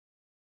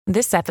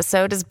This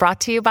episode is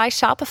brought to you by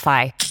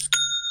Shopify.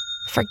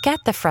 Forget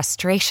the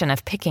frustration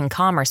of picking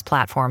commerce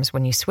platforms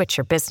when you switch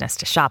your business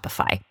to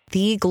Shopify,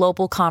 the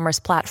global commerce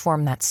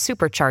platform that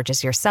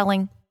supercharges your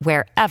selling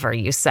wherever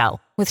you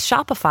sell. With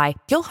Shopify,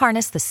 you'll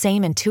harness the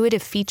same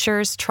intuitive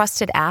features,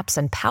 trusted apps,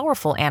 and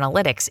powerful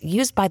analytics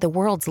used by the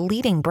world's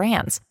leading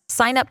brands.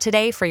 Sign up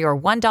today for your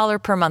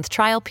 $1 per month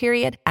trial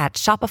period at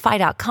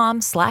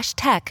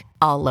shopify.com/tech,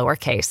 all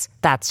lowercase.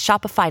 That's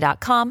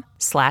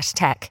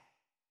shopify.com/tech.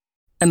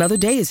 Another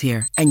day is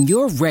here, and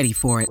you're ready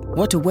for it.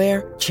 What to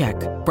wear? Check.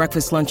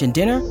 Breakfast, lunch, and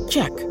dinner?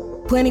 Check.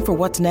 Planning for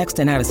what's next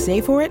and how to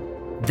save for it?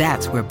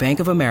 That's where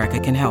Bank of America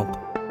can help.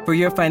 For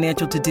your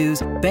financial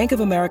to-dos, Bank of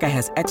America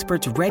has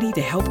experts ready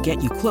to help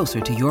get you closer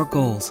to your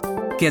goals.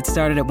 Get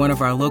started at one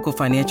of our local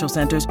financial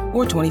centers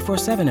or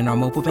 24/7 in our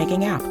mobile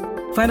banking app.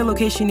 Find a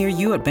location near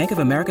you at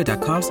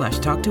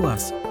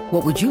bankofamerica.com/talktous.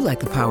 What would you like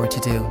the power to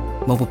do?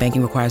 Mobile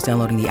banking requires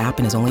downloading the app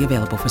and is only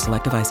available for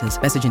select devices.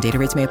 Message and data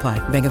rates may apply.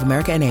 Bank of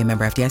America N.A.,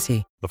 member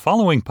FDIC. The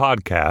following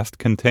podcast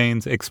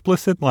contains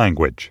explicit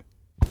language.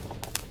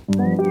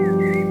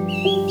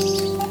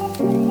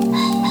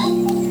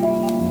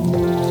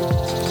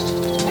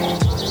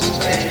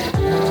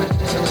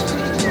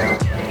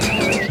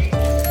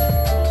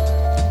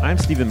 I'm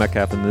Stephen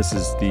Mocap, and this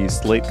is the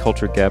Slate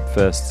Culture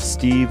Gabfest.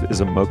 Steve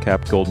is a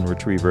Mocap Golden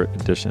Retriever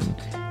edition.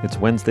 It's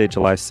Wednesday,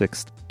 July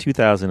 6th,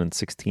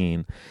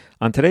 2016.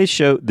 On today's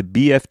show, the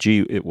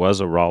BFG, it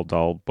was a Roald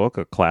Dahl book,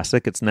 a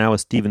classic. It's now a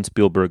Steven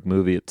Spielberg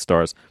movie. It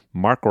stars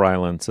Mark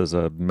Rylance as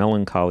a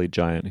melancholy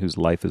giant whose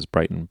life is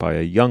brightened by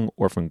a young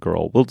orphan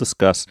girl. We'll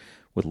discuss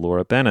with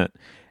Laura Bennett.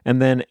 And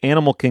then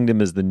Animal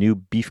Kingdom is the new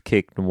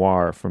beefcake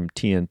noir from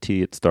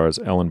TNT. It stars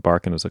Ellen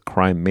Barkin as a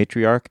crime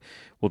matriarch.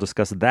 We'll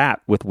discuss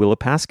that with Willa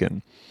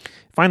Paskin.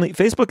 Finally,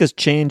 Facebook has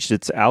changed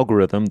its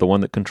algorithm, the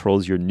one that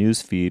controls your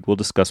news feed. We'll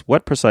discuss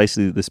what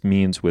precisely this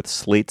means with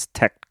Slate's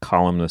tech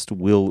columnist,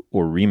 Will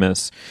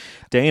Oremus.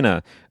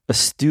 Dana,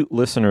 astute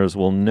listeners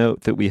will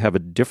note that we have a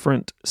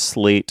different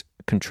Slate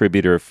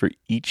contributor for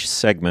each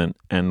segment,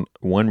 and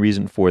one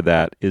reason for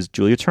that is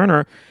Julia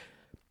Turner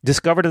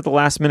discovered at the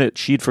last minute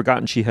she'd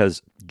forgotten she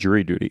has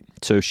jury duty,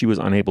 so she was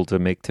unable to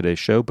make today's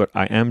show, but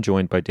I am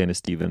joined by Dana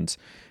Stevens,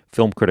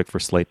 film critic for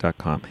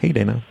Slate.com. Hey,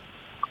 Dana.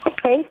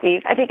 Hey,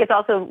 Steve. I think it's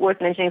also worth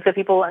mentioning so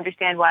people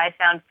understand why I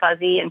sound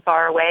fuzzy and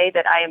far away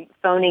that I am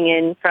phoning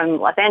in from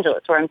Los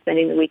Angeles, where I'm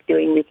spending the week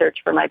doing research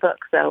for my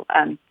book. So,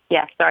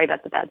 yeah, sorry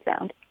about the bad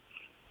sound.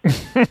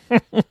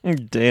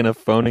 Dana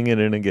phoning it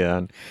in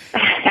again.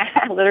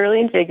 Literally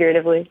and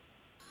figuratively.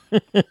 All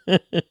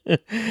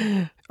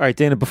right,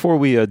 Dana, before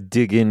we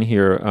dig in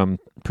here,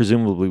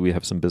 presumably we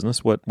have some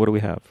business. What do we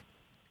have?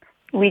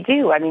 We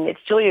do. I mean, it's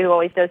Julia who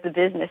always does the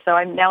business, so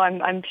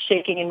I'm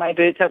shaking in my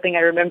boots, hoping I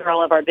remember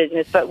all of our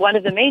business. But one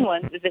of the main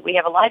ones is that we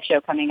have a live show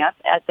coming up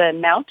at the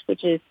Mount,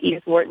 which is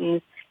Edith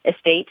Wharton's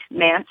estate,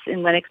 Mance,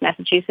 in Lenox,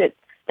 Massachusetts.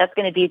 That's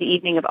going to be the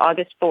evening of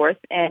August 4th,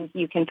 and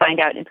you can find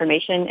out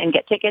information and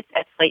get tickets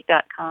at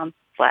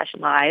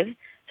slate.com/live.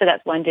 So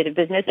that's one bit of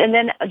business. And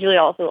then Julia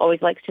also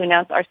always likes to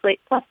announce our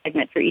Slate Plus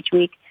segment for each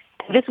week.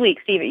 This week,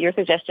 Steve, at your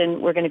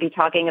suggestion, we're going to be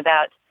talking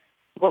about,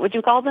 what would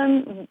you call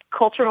them?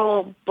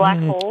 Cultural black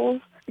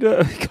holes?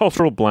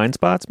 Cultural blind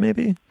spots,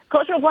 maybe?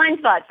 Cultural blind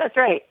spots, that's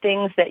right.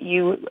 Things that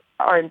you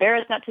are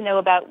embarrassed not to know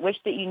about, wish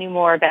that you knew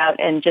more about,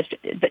 and just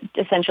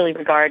essentially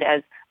regard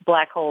as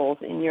black holes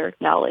in your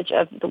knowledge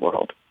of the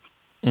world.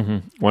 Mm-hmm.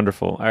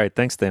 Wonderful. All right,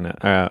 thanks, Dana.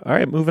 All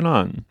right, moving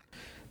on.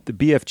 The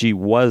BFG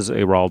was a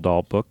Roald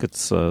Dahl book.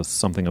 It's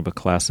something of a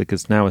classic.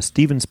 It's now a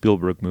Steven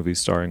Spielberg movie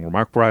starring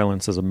Mark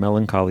Rylance as a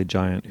melancholy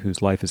giant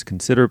whose life is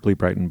considerably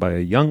brightened by a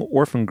young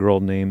orphan girl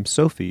named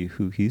Sophie,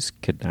 who he's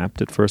kidnapped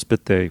at first,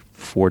 but they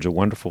forge a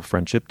wonderful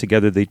friendship.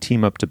 Together, they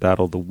team up to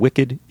battle the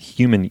wicked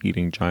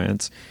human-eating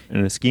giants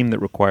in a scheme that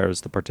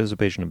requires the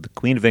participation of the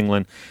Queen of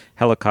England,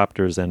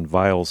 helicopters, and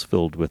vials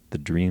filled with the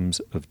dreams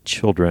of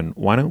children.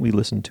 Why don't we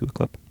listen to a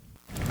clip?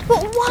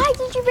 But why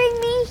did you bring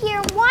me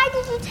here? Why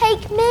did you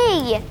take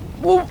me?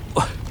 Well,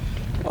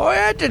 I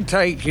had to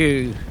take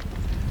you.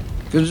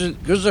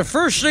 Because the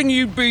first thing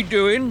you'd be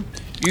doing,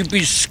 you'd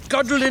be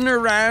scuttling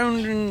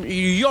around and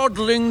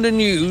yodeling the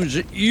news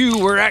that you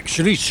were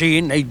actually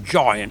seeing a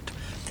giant.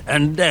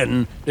 And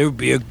then there would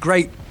be a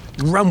great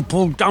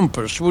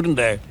rumple-dumpus, wouldn't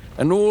there?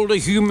 And all the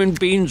human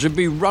beings would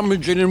be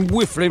rummaging and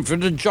whiffling for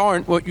the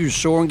giant what you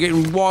saw and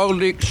getting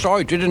wildly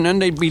excited, and then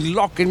they'd be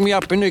locking me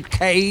up in a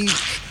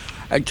cage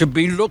to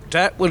be looked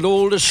at with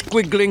all the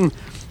squiggling,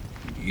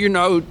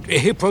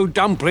 hippo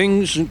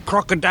dumplings and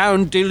crocodile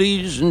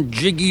dillies and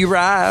jiggy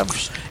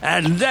raves.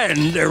 And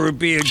then there would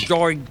be a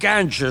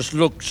gigantic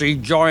look-see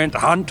giant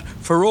hunt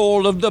for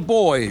all of the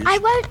boys. I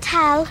won't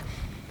tell.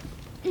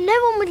 No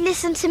one would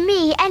listen to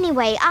me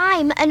anyway.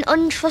 I'm an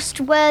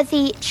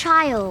untrustworthy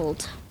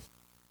child.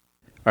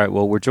 All right,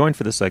 well, we're joined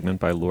for this segment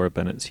by Laura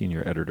Bennett,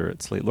 senior editor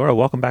at Slate. Laura,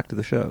 welcome back to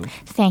the show.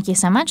 Thank you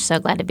so much. So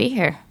glad to be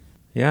here.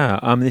 Yeah,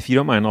 if you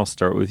don't mind, I'll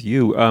start with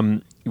you.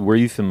 Were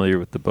you familiar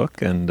with the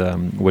book, and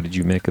what did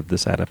you make of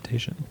this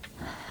adaptation?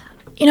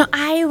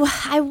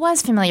 I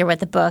was familiar with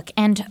the book,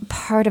 and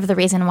part of the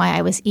reason why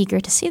I was eager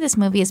to see this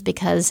movie is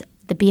because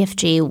the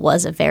BFG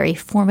was a very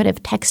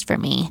formative text for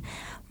me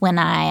when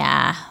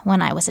I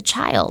was a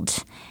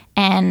child.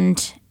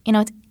 And,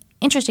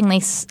 interestingly,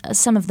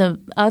 some of the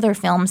other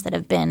films that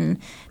have been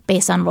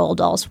based on Roald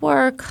Dahl's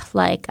work,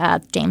 like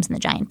James and the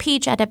Giant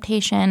Peach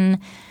adaptation,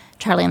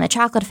 Charlie and the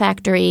Chocolate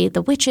Factory,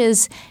 The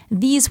Witches,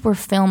 these were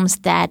films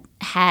that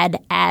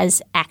had as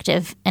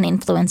active an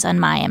influence on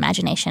my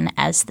imagination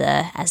as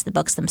the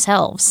books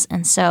themselves.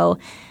 And so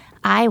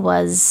I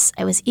was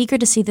eager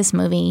to see this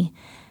movie,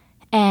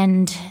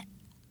 and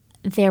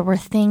there were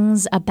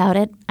things about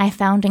it I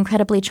found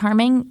incredibly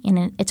charming.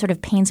 And it sort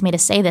of pains me to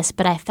say this,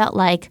 but I felt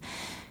like,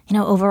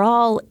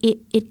 overall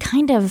it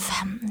kind of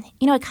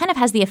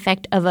has the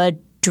effect of a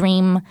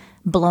dream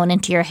blown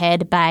into your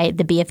head by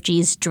the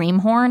BFG's dream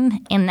horn,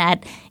 in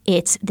that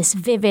it's this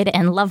vivid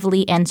and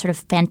lovely and sort of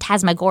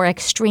phantasmagoric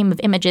stream of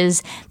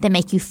images that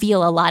make you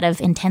feel a lot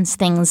of intense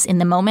things in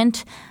the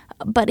moment,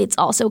 but it's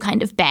also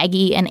kind of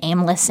baggy and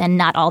aimless and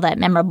not all that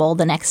memorable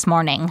the next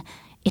morning.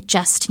 It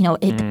just,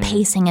 the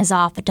pacing is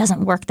off. It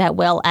doesn't work that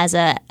well as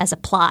a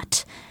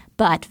plot,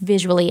 but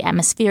visually,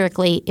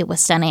 atmospherically, it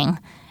was stunning.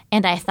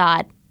 And I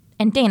thought,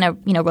 and Dana,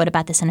 wrote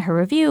about this in her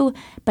review,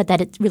 but that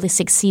it really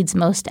succeeds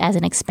most as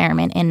an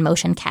experiment in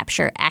motion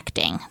capture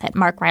acting, that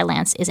Mark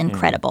Rylance is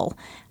incredible.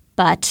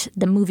 But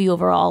the movie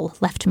overall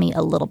left me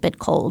a little bit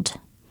cold.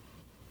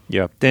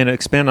 Yeah. Dana,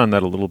 expand on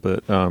that a little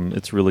bit.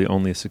 It's really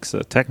only a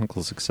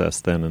technical success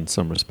then in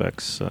some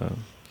respects.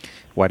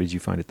 Why did you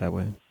find it that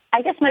way?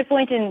 I guess my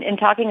point in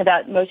talking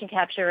about motion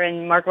capture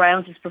and Mark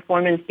Rylance's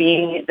performance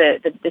being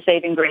the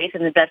saving grace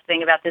and the best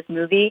thing about this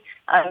movie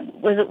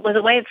was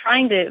a way of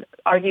trying to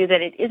argue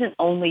that it isn't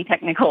only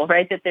technical,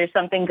 right? That there's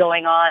something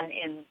going on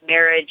in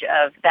marriage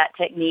of that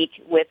technique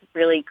with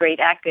really great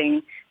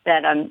acting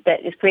that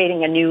is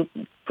creating a new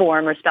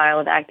form or style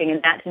of acting,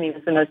 and that to me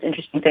was the most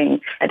interesting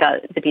thing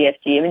about the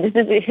BFG. I mean, this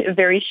is a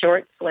very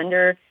short,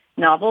 slender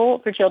novel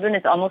for children.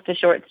 It's almost a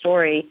short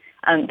story.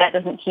 That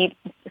doesn't keep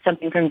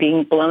something from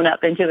being blown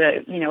up into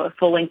a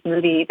full-length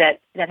movie that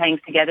hangs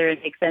together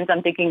and makes sense.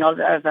 I'm thinking of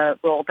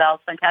Roald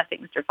Dahl's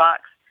Fantastic Mr.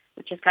 Fox,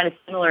 which is kind of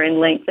similar in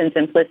length and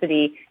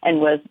simplicity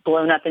and was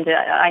blown up into,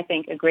 I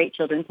think, a great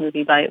children's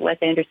movie by Wes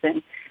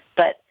Anderson.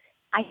 But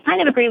I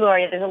kind of agree,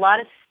 Laurie. There's a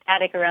lot of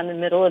static around the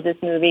middle of this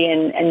movie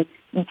and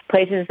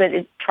places that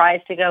it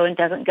tries to go and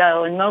doesn't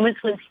go, and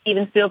moments when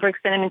Steven Spielberg's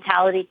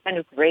sentimentality kind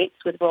of grates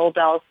with Roald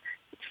Dahl's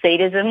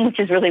sadism, which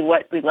is really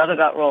what we love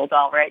about Roald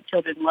Dahl, right?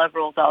 Children love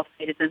Roald Dahl's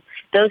sadism.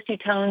 Those two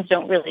tones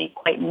don't really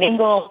quite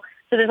mingle.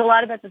 So there's a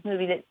lot about this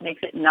movie that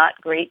makes it not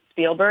great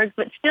Spielberg,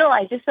 but still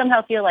I just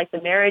somehow feel like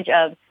the marriage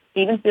of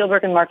Steven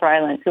Spielberg and Mark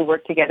Rylance, who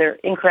worked together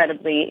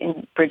incredibly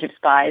in Bridge of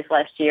Spies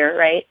last year,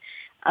 right?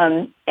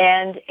 And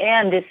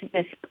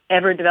this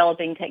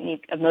ever-developing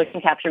technique of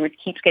motion capture, which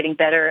keeps getting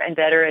better and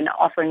better and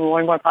offering more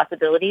and more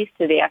possibilities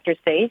to the actor's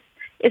face,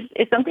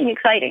 is something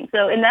exciting.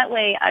 So in that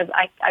way,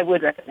 I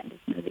would recommend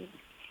this movie.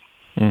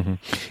 Mm-hmm.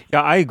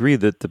 Yeah, I agree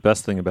that the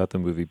best thing about the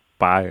movie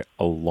by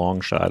a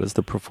long shot is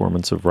the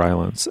performance of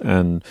Rylance,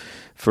 and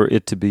for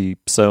it to be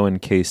so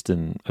encased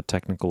in a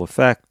technical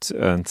effect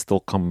and still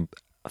come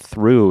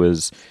through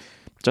is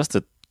just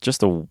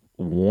a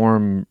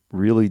warm,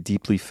 really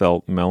deeply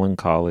felt,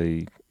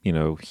 melancholy,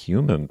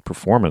 human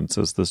performance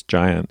as this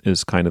giant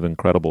is kind of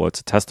incredible. It's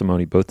a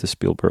testimony both to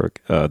Spielberg,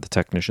 the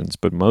technicians,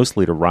 but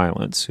mostly to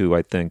Rylance, who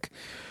I think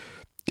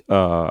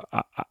I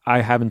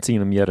haven't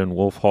seen him yet in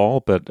Wolf Hall,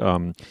 but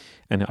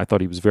and I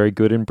thought he was very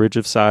good in Bridge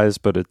of Sighs,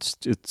 but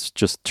it's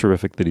just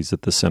terrific that he's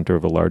at the center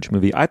of a large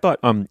movie. I thought,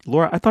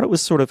 Laura, it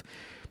was sort of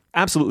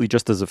absolutely,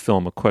 just as a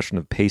film, a question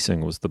of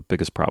pacing was the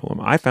biggest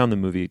problem. I found the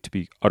movie, to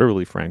be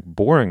utterly frank,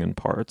 boring in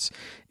parts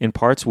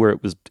where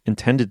it was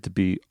intended to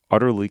be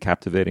utterly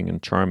captivating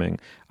and charming.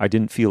 I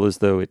didn't feel as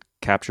though it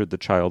captured the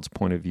child's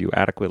point of view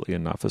adequately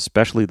enough,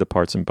 especially the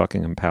parts in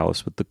Buckingham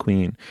Palace with the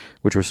Queen,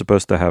 which were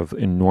supposed to have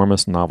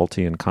enormous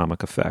novelty and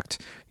comic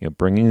effect.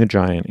 Bringing a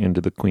giant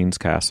into the Queen's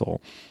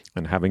castle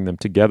and having them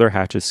together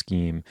hatch a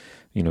scheme,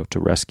 to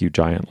rescue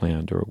Giant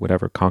Land or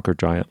whatever, conquer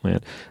Giant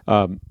Land.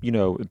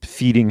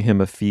 Feeding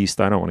him a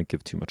feast. I don't want to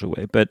give too much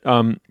away, but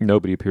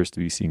nobody appears to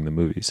be seeing the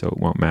movie, so it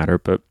won't matter.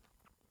 But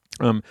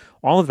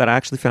all of that I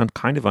actually found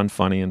kind of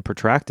unfunny and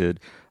protracted,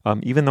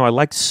 even though I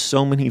liked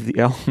so many of the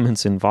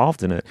elements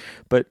involved in it.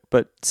 But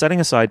setting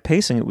aside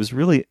pacing, it was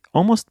really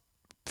almost,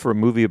 for a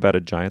movie about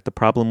a giant, the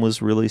problem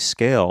was really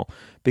scale,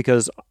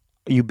 because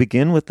you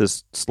begin with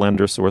this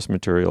slender source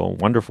material,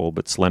 wonderful,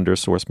 but slender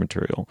source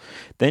material.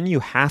 Then you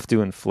have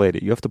to inflate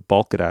it. You have to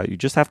bulk it out. You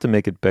just have to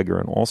make it bigger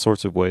in all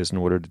sorts of ways in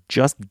order to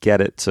just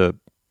get it to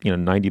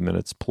 90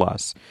 minutes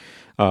plus.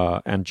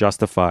 And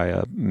justify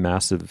a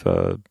massive,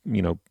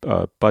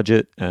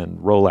 budget and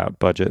rollout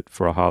budget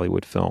for a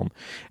Hollywood film.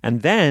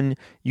 And then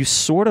you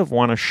sort of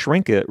want to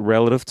shrink it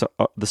relative to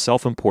the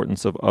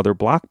self-importance of other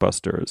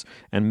blockbusters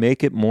and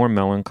make it more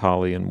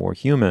melancholy and more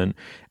human.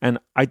 And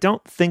I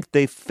don't think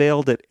they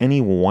failed at any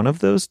one of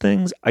those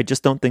things. I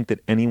just don't think that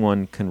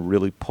anyone can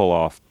really pull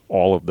off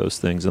all of those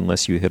things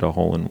unless you hit a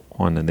hole in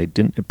one, and they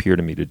didn't appear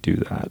to me to do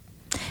that.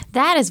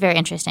 That is very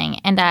interesting,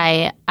 and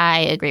I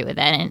agree with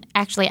that. And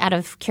actually, out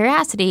of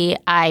curiosity,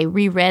 I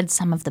reread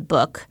some of the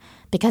book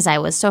because I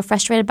was so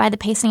frustrated by the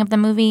pacing of the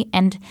movie,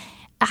 and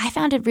I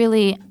found it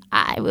really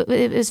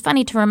it was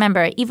funny to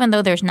remember, even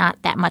though there's not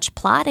that much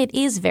plot, it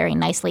is very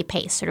nicely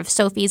paced. Sort of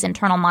Sophie's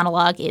internal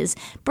monologue is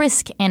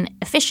brisk and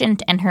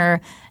efficient, and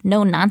her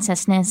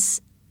no-nonsenseness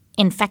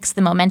infects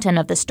the momentum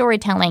of the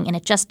storytelling, and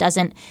it just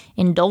doesn't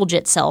indulge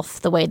itself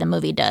the way the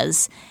movie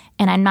does.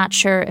 And I'm not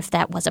sure if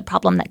that was a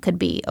problem that could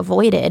be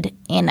avoided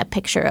in a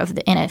picture of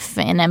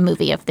in a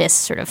movie of this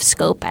sort of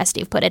scope, as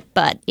Steve put it,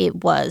 but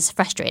it was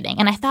frustrating.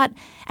 And I thought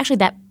actually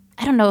that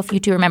I don't know if you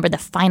two remember the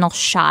final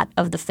shot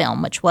of the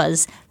film, which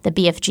was the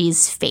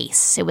BFG's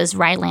face. It was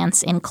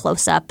Rylance in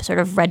close-up, sort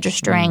of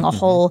registering a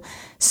whole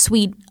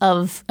suite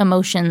of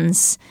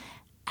emotions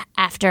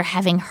after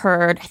having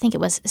heard, I think it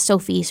was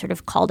Sophie sort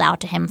of called out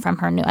to him from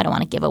her new, I don't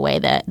want to give away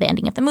the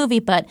ending of the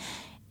movie,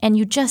 and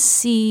you just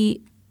see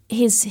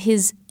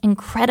his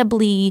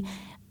incredibly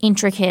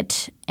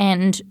intricate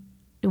and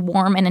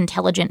warm and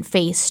intelligent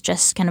face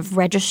just kind of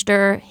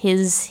register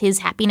his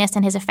happiness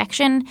and his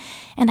affection.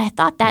 And I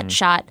thought that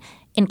shot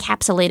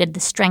encapsulated the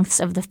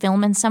strengths of the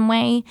film in some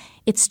way.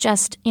 It's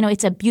just,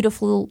 it's a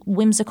beautiful,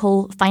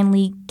 whimsical,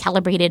 finely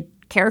calibrated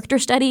character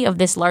study of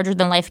this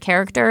larger-than-life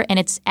character, and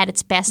it's at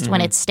its best when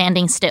it's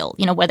standing still,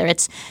 whether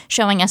it's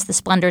showing us the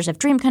splendors of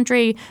Dream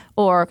Country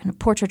or kind of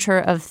portraiture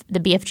of the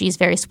BFG's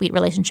very sweet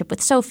relationship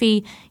with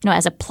Sophie.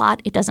 As a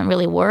plot, it doesn't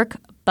really work,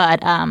 but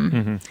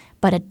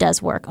it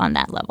does work on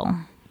that level.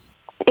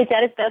 It's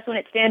at its best when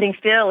it's standing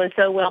still is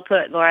so well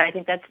put, Laura. I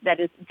think that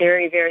is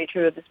very, very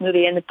true of this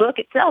movie. And the book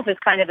itself is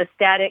kind of a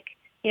static,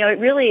 it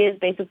really is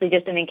basically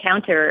just an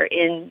encounter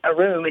in a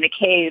room, in a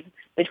cave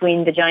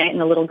between the giant and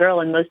the little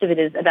girl. And most of it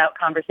is about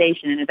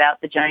conversation and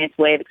about the giant's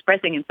way of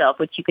expressing himself,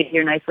 which you could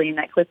hear nicely in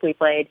that clip we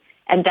played.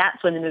 And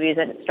that's when the movie is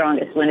at its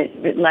strongest, when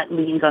it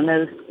leans on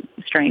those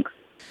strengths.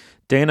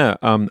 Dana,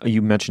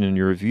 you mentioned in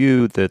your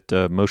review that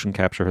motion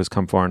capture has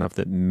come far enough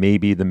that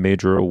maybe the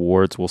major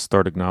awards will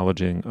start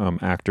acknowledging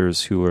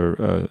actors who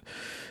are,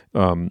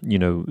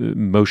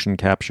 motion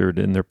captured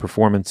in their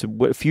performance.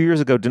 A few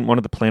years ago, didn't one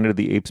of the Planet of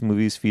the Apes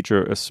movies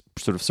feature a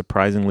sort of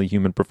surprisingly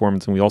human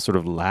performance? And we all sort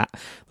of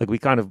we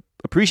kind of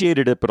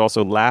appreciated it, but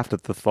also laughed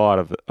at the thought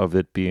of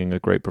it being a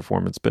great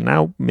performance. But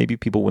now maybe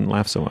people wouldn't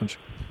laugh so much.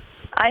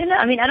 I don't know.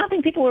 I mean, I don't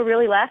think people were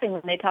really laughing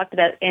when they talked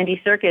about Andy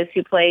Serkis,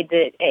 who played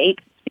the ape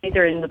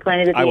Caesar in the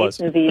Planet of the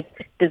Apes movies,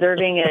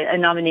 deserving a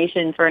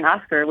nomination for an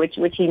Oscar, which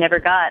he never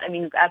got. I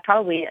mean,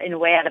 probably in a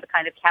way out of a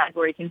kind of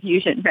category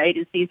confusion, right?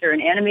 Is Caesar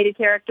an animated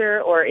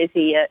character, or is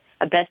he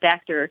a best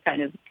actor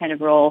kind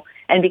of role?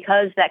 And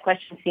because that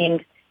question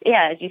seemed,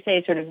 as you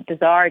say, sort of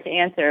bizarre to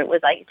answer, it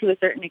was like, to a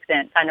certain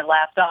extent, kind of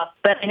laughed off.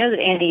 But I know that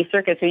Andy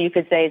Serkis, who you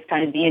could say is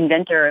kind of the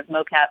inventor of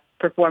mocap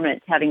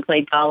performance, having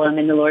played Gollum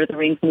in the Lord of the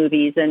Rings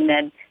movies, and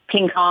then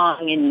King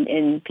Kong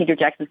in Peter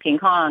Jackson's King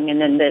Kong, and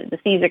then the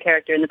Caesar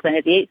character in the Planet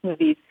of the Apes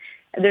movies,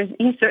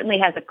 he certainly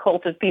has a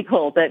cult of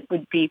people that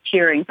would be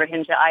cheering for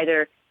him to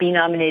either be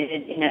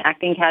nominated in an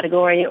acting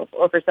category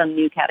or for some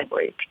new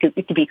category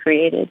to be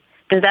created.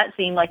 Does that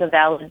seem like a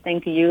valid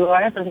thing to you,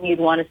 or something you'd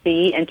want to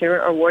see enter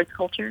awards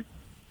culture?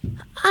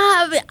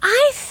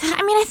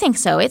 I think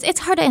so. It's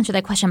hard to answer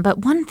that question, but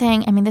one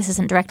thing, this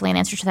isn't directly an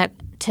answer to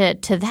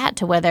that,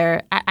 to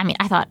whether,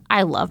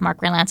 I love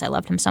Mark Rylance. I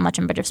loved him so much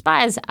in Bridge of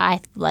Spies.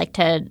 I like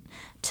to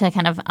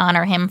kind of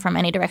honor him from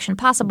any direction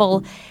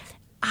possible.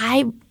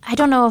 I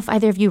don't know if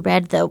either of you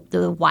read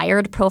the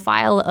Wired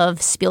profile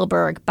of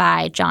Spielberg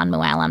by John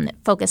Mooallem that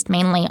focused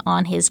mainly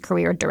on his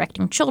career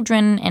directing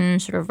children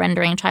and sort of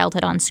rendering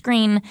childhood on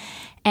screen.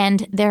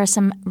 And there are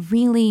some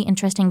really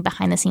interesting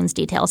behind-the-scenes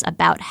details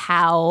about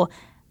how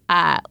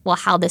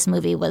this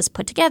movie was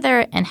put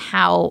together and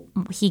how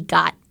he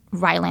got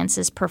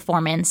Rylance's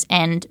performance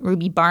and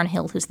Ruby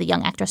Barnhill, who's the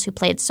young actress who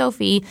played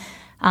Sophie,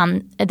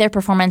 their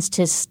performance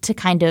to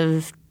kind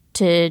of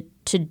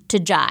to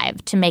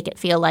jive, to make it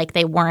feel like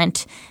they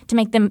weren't, to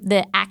make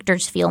the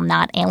actors feel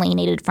not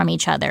alienated from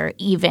each other,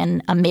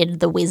 even amid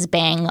the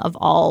whiz-bang of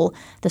all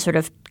the sort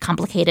of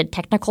complicated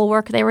technical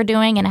work they were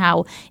doing, and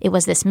how it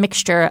was this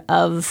mixture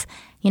of,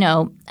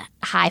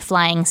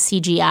 high-flying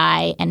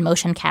CGI and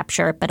motion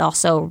capture, but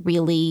also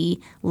really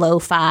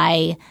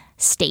lo-fi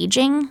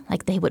staging.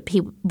 Like he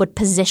would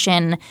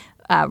position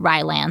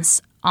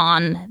Rylance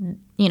on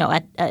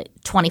a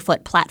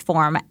 20-foot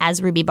platform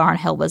as Ruby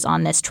Barnhill was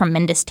on this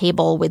tremendous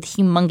table with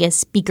humongous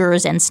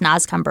speakers and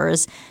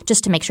snozcumbers,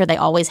 just to make sure they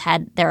always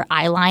had their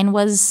eye line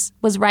was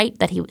right,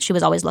 that she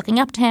was always looking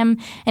up to him.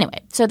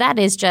 Anyway, so that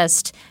is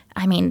just,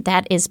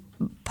 that is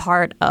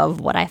part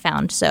of what I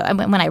found. So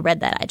when I read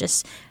that, I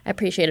just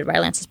appreciated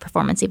Rylance's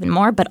performance even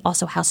more, but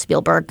also how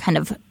Spielberg kind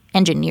of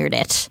engineered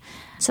it.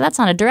 So that's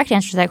not a direct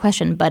answer to that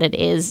question, but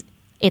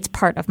it's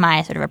part of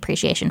my sort of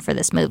appreciation for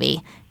this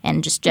movie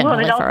and just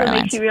generally for Rylance. Well, it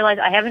also makes you realize,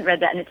 I haven't read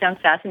that and it sounds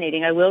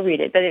fascinating, I will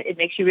read it, but it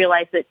makes you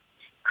realize that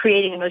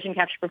creating a motion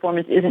capture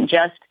performance isn't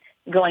just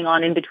going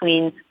on in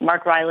between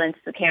Mark Rylance,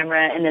 the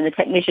camera, and then the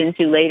technicians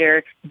who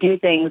later do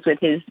things with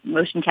his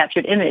motion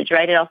captured image,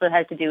 right? It also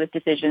has to do with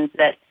decisions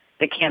that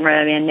the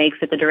cameraman makes,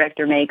 that the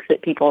director makes,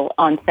 that people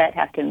on set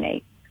have to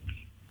make.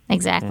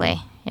 Exactly.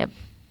 Yep.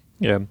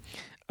 Yeah.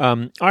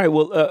 All right.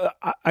 Well,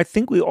 I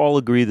think we all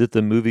agree that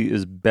the movie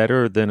is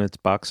better than its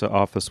box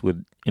office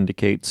would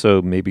indicate.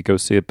 So maybe go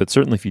see it. But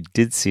certainly if you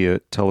did see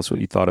it, tell us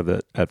what you thought of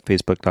it at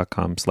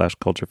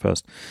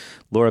facebook.com/culturefest.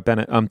 Laura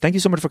Bennett, thank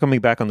you so much for coming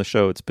back on the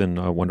show. It's been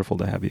wonderful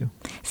to have you.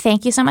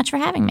 Thank you so much for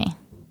having me.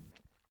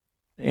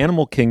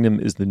 Animal Kingdom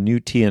is the new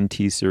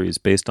TNT series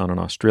based on an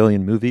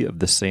Australian movie of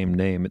the same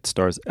name. It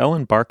stars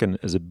Ellen Barkin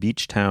as a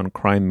beach town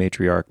crime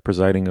matriarch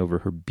presiding over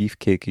her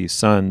beefcakey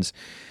sons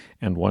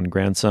and one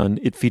grandson.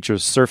 It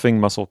features surfing,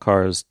 muscle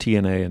cars,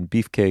 TNA, and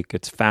beefcake.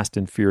 It's Fast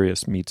and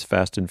Furious meets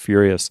Fast and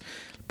Furious.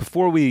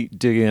 Before we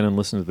dig in and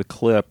listen to the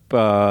clip,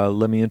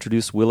 let me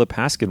introduce Willa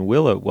Paskin.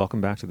 Willa,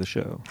 welcome back to the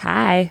show.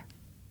 Hi.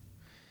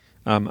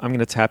 I'm going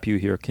to tap you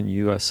here. Can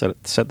you set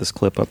this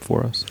clip up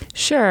for us?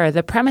 Sure.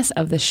 The premise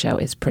of the show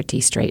is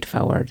pretty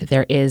straightforward.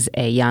 There is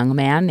a young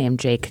man named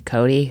Jake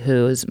Cody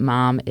whose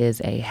mom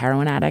is a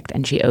heroin addict,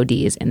 and she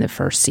ODs in the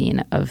first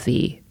scene of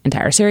the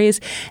entire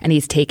series, and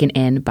he's taken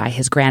in by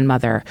his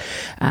grandmother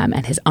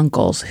and his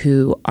uncles,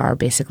 who are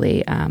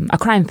basically a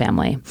crime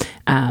family.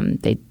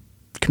 They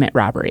commit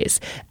robberies.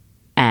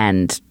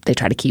 And they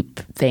try to keep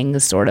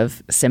things sort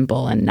of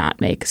simple and not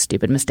make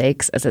stupid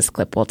mistakes, as this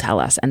clip will tell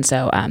us. And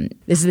so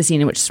this is the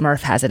scene in which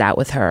Smurf has it out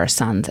with her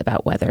sons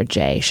about whether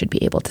Jay should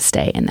be able to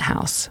stay in the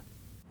house.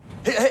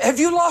 Have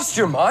you lost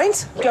your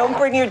mind? Don't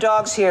bring your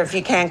dogs here if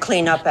you can't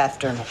clean up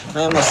after them. I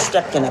almost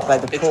stepped in it by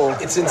the pool.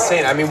 It's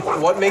insane. I mean,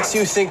 what makes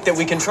you think that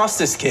we can trust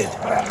this kid?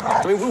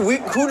 I mean,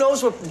 who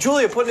knows what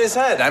Julia put in his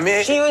head? I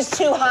mean... She was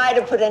too high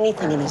to put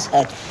anything in his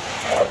head.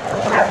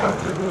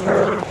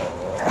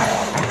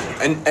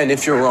 And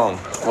if you're wrong,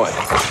 what?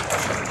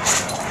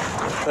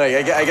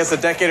 I guess a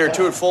decade or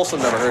two at Folsom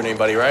never hurt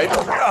anybody, right?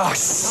 Oh,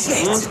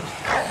 shit!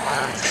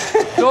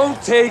 Don't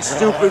take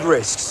stupid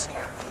risks.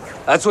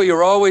 That's what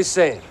you're always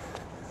saying.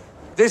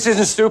 This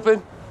isn't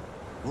stupid.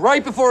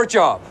 Right before a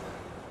job.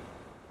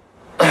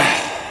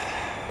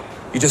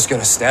 You just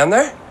gonna stand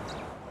there?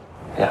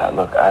 Yeah,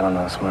 look, I don't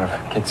know,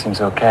 Smurf. Kid seems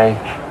okay,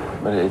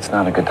 but it's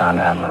not a good time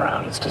to have him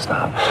around. It's just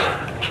not.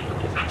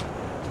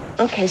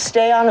 Okay,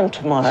 stay on him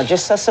tomorrow.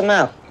 Just suss him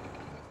out.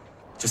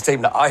 Just take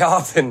him to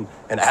IHOP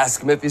and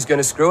ask him if he's going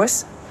to screw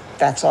us?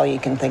 That's all you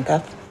can think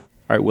of?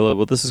 All right, Willa,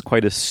 well, this is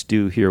quite a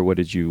stew here. What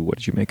did you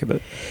make of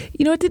it?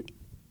 You know,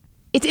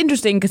 it's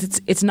interesting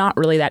because it's not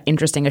really that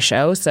interesting a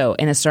show. So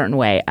in a certain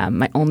way,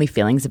 my only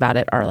feelings about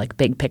it are like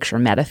big picture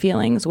meta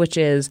feelings, which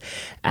is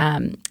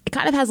it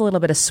kind of has a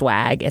little bit of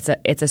swag.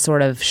 It's a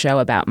sort of show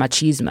about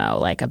machismo,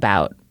 like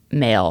about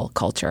male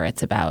culture.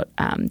 It's about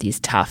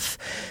these tough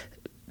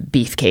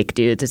beefcake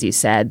dudes, as you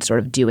said, sort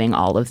of doing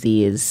all of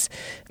these,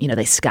 you know,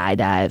 they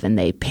skydive and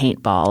they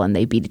paintball and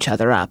they beat each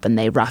other up and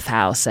they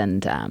roughhouse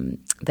and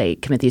they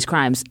commit these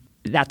crimes.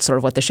 That's sort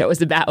of what the show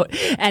is about.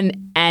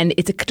 And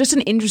it's just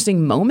an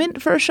interesting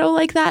moment for a show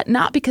like that,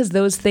 not because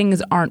those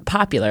things aren't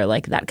popular.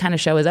 Like that kind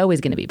of show is always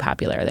going to be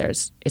popular.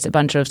 It's a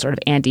bunch of sort of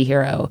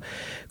anti-hero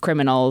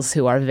criminals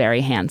who are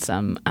very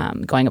handsome,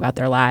 going about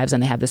their lives,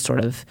 and they have this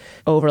sort of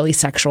overly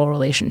sexual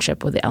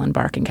relationship with the Ellen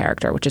Barkin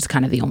character, which is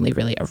kind of the only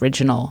really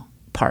original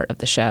part of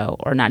the show,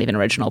 or not even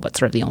original, but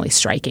sort of the only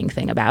striking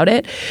thing about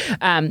it.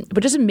 But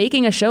just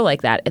making a show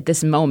like that at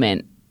this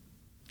moment,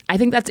 I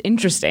think that's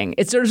interesting.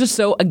 It's sort of just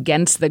so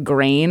against the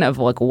grain of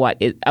like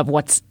what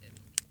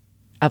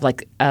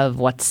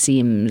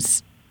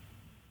seems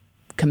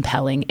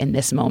compelling in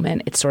this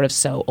moment. It's sort of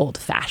so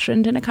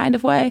old-fashioned in a kind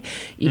of way,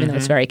 even though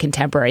it's very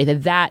contemporary,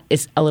 that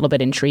is a little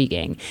bit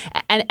intriguing.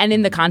 And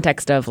in the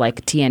context of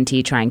like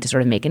TNT trying to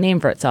sort of make a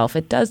name for itself,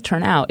 it does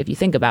turn out, if you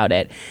think about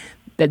it,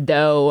 that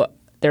though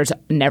there's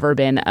never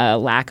been a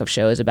lack of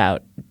shows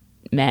about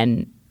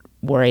men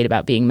worried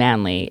about being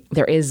manly,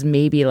 there is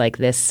maybe like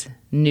this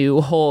new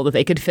hole that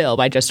they could fill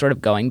by just sort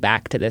of going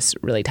back to this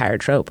really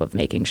tired trope of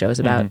making shows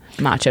about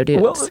macho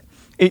dudes. Well,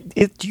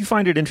 do you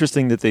find it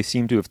interesting that they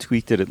seem to have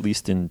tweaked it at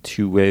least in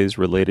two ways,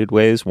 related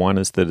ways? One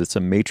is that it's a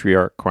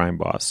matriarch crime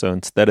boss. So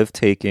instead of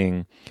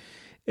taking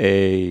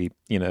a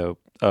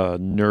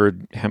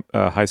nerd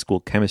high school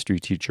chemistry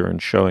teacher and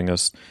showing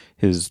us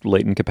his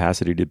latent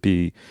capacity to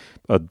be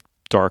a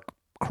dark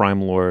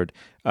crime lord,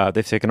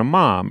 they've taken a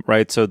mom,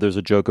 right? So there's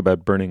a joke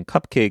about burning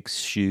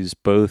cupcakes. She's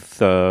both,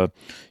 someone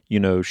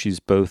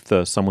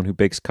who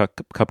bakes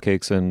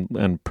cupcakes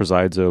and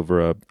presides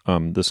over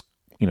this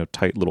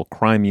tight little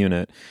crime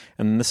unit.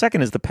 And then the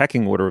second is the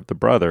pecking order of the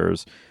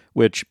brothers,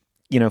 which,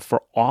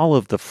 for all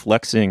of the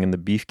flexing and the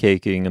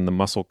beefcaking and the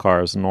muscle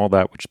cars and all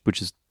that,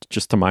 which is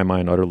just to my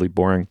mind utterly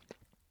boring,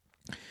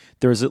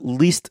 there's at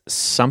least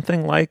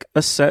something like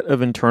a set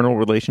of internal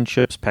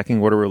relationships,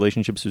 pecking order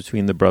relationships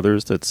between the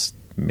brothers that's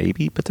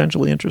maybe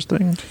potentially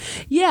interesting.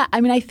 Yeah,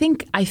 I mean, I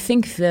think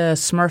the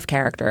Smurf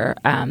character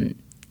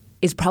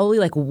is probably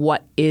like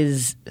what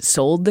is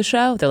sold the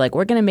show. They're like,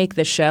 we're going to make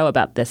this show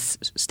about this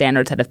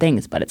standard set of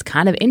things, but it's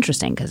kind of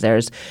interesting because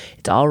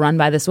it's all run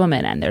by this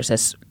woman, and there's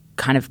this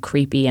kind of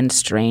creepy and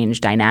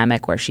strange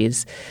dynamic where she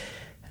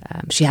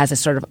has this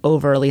sort of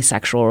overly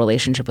sexual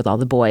relationship with all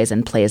the boys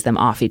and plays them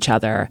off each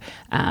other,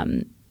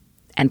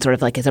 and sort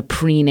of like is a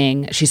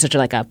preening. She's such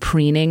a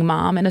preening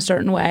mom in a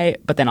certain way,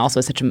 but then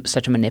also such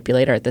a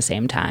manipulator at the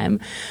same time.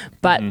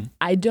 But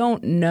I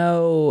don't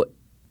know.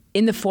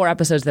 In the 4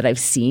 episodes that I've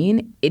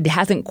seen, it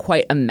hasn't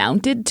quite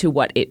amounted to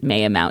what it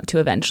may amount to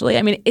eventually.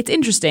 I mean, it's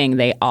interesting.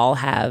 They all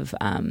have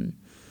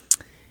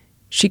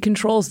she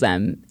controls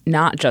them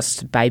not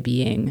just by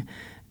being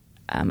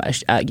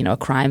a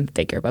crime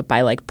figure, but by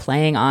like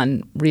playing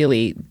on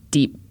really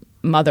deep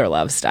mother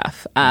love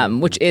stuff,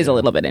 which is a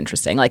little bit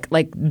interesting. Like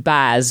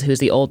Baz, who's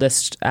the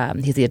oldest,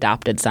 he's the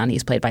adopted son.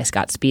 He's played by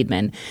Scott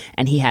Speedman,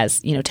 and he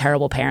has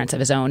terrible parents of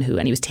his own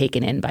and he was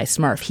taken in by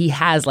Smurf. He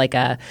has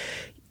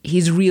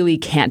he's really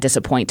can't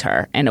disappoint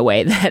her in a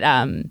way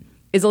that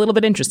is a little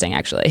bit interesting,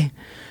 actually.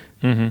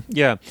 Mm-hmm.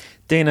 Yeah.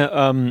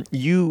 Dana,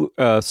 you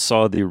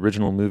saw the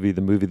original movie,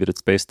 the movie that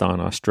it's based on,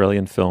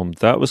 Australian film.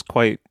 That was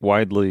quite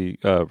widely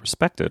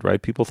respected,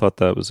 right? People thought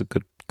that was a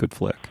good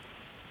flick.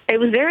 It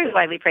was very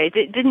widely praised.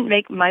 It didn't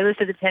make my list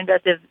of the 10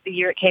 best of the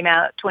year it came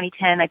out.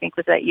 2010, I think,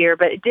 was that year,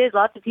 but it did.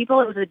 Lots of people.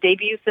 It was a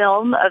debut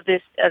film of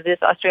this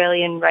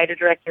Australian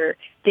writer-director,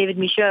 David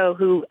Michaud,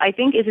 who I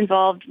think is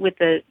involved with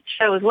the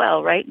show as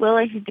well, right,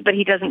 Will? But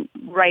he doesn't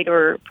write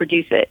or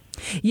produce it.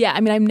 Yeah,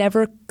 I mean, I'm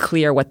never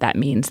clear what that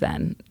means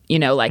then.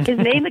 His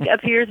name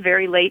appears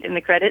very late in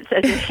the credits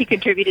as if he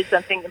contributed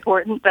something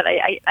important, but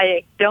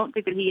I don't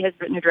think that he has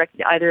written or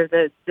directed either of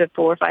the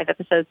 4 or 5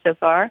 episodes so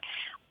far.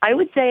 I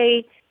would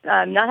say,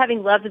 not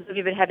having loved the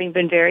movie, but having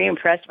been very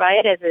impressed by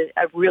it as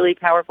a really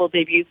powerful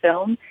debut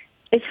film,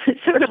 it's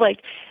sort of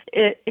like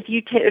if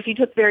you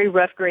took very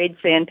rough grade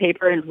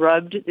sandpaper and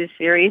rubbed this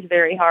series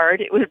very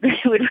hard, it would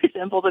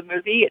resemble the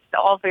movie. It's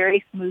all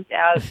very smoothed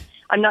out.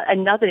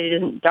 Not that it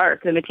isn't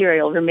dark. The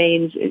material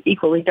remains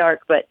equally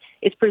dark, but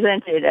it's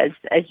presented as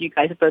you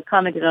guys have both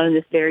commented on in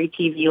this very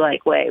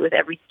TV-like way, with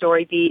every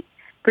story beat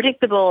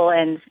predictable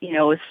and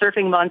a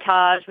surfing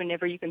montage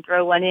whenever you can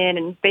throw one in,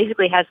 and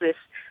basically has this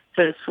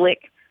sort of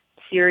slick,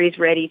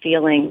 series-ready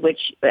feeling,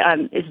 which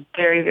is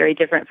very, very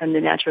different from the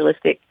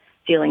naturalistic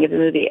feeling of the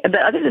movie.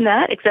 But other than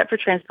that, except for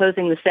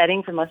transposing the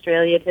setting from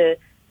Australia to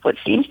what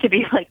seems to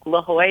be like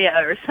La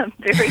Jolla or some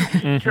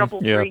very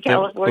trouble-free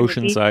California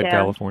Oceanside,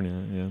 California,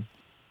 yeah.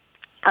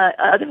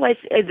 Otherwise,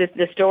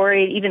 the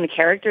story, even the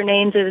character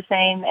names are the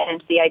same,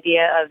 and the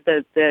idea of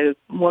the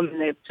woman,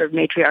 the sort of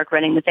matriarch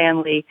running the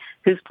family,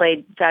 who's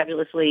played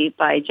fabulously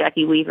by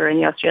Jackie Weaver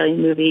in the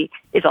Australian movie,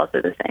 is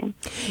also the same.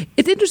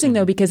 It's interesting,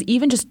 though, because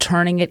even just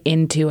turning it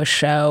into a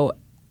show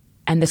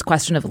and this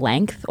question of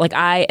length, like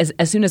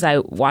as soon as I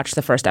watched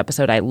the first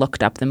episode, I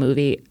looked up the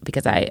movie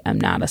because I am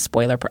not a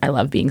spoiler. I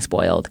love being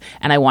spoiled,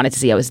 and I wanted to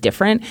see how it was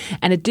different.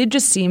 And it did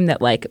just seem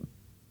that, like,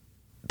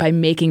 by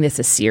making this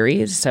a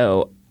series,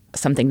 so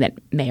something that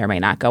may or may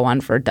not go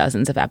on for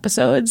dozens of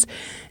episodes,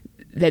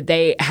 that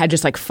they had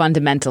just like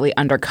fundamentally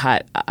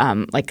undercut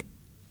like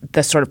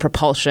the sort of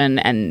propulsion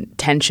and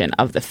tension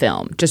of the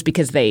film, just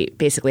because they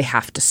basically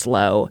have to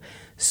slow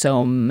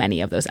so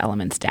many of those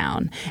elements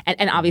down.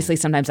 And obviously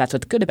sometimes that's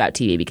what's good about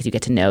TV, because you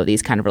get to know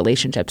these kind of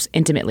relationships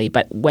intimately.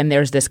 But when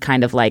there's this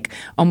kind of like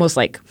almost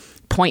like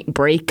Point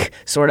Break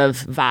sort of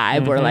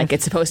vibe where like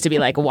it's supposed to be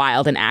like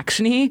wild and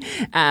actiony,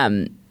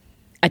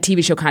 a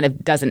TV show kind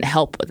of doesn't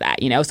help with that,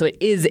 So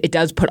it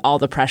does put all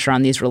the pressure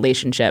on these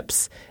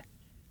relationships,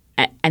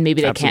 and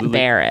maybe they can't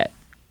bear it.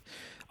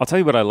 I'll tell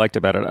you what I liked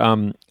about it.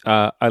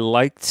 I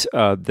liked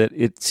that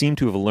it seemed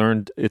to have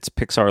learned its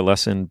Pixar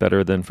lesson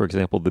better than, for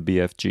example, the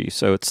BFG.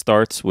 So it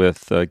starts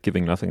with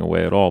giving nothing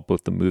away at all.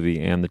 Both the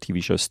movie and the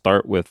TV show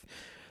start with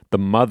the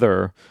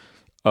mother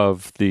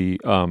of the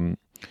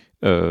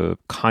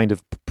kind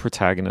of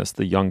protagonist,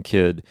 the young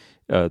kid,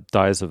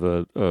 dies of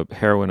a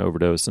heroin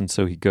overdose, and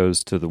so he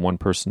goes to the one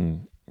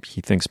person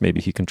he thinks maybe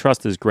he can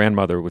trust, his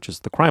grandmother, which is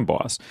the crime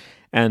boss.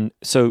 And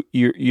so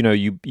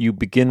you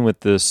begin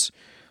with this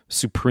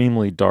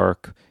supremely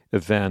dark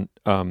event.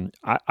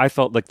 I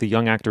felt like the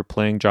young actor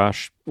playing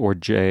Josh, or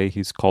Jay,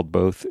 he's called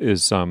both,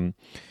 is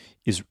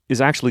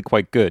actually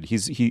quite good.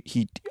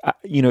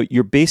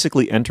 You're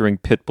basically entering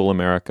Pitbull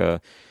America,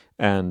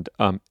 and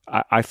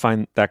I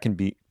find that can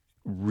be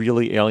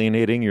really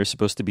alienating. You're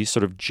supposed to be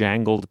sort of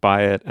jangled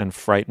by it and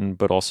frightened,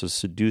 but also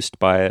seduced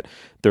by it.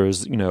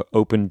 There's,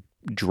 open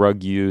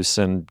drug use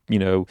and,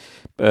 and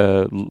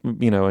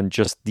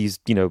just these,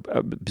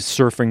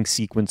 surfing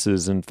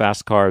sequences and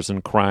fast cars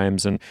and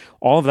crimes and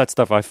all of that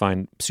stuff I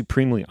find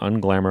supremely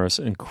unglamorous,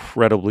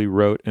 incredibly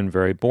rote and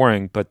very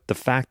boring. But the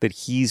fact that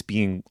he's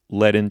being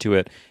led into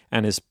it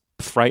and is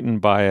frightened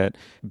by it,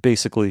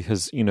 basically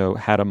has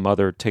had a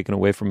mother taken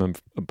away from him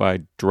by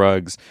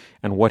drugs,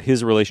 and what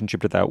his relationship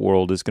to that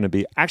world is going to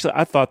be. Actually,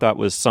 I thought that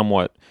was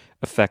somewhat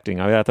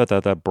affecting. I thought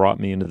that brought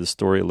me into the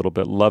story a little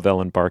bit. Love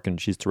Ellen Barkin,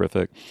 she's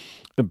terrific,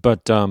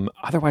 but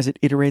otherwise it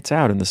iterates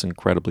out in this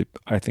incredibly,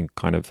 I think,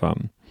 kind of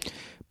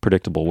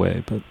predictable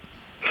way. But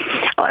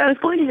I was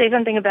going to say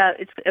something about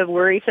it's a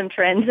worrisome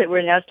trend that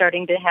we're now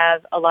starting to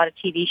have a lot of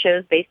TV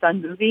shows based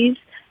on movies.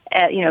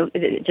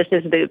 Just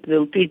as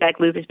the feedback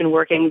loop has been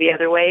working the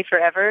other way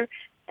forever,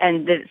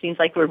 and it seems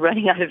like we're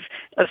running out of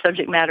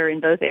subject matter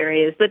in both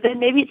areas. But then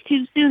maybe it's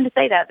too soon to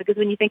say that, because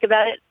when you think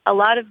about it, a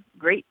lot of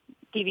great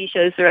TV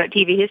shows throughout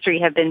TV history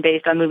have been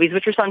based on movies,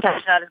 which are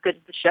sometimes not as good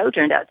as the show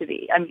turned out to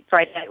be. I mean,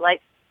 Friday Night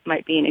Lights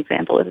might be an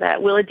example of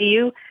that. Willa, do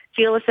you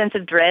feel a sense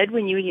of dread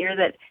when you hear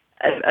that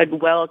a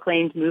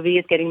well-acclaimed movie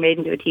is getting made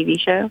into a TV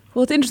show?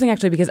 Well, it's interesting,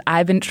 actually, because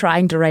I've been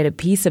trying to write a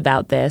piece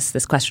about this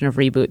question of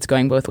reboots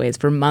going both ways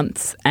for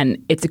months.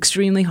 And it's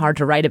extremely hard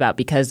to write about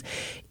because,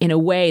 in a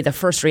way, the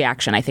first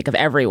reaction, I think, of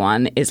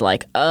everyone is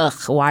like, ugh,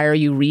 why are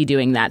you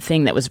redoing that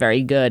thing that was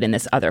very good in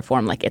this other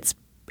form? Like, it's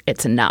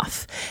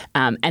enough.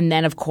 And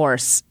then, of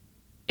course,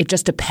 it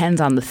just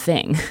depends on the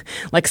thing.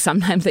 Like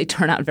sometimes they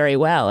turn out very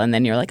well and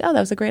then you're like, oh, that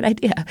was a great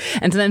idea.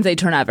 And sometimes they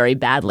turn out very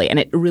badly. And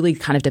it really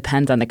kind of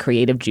depends on the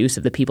creative juice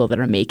of the people that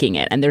are making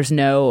it. And there's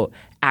no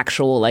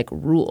actual like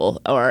rule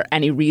or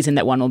any reason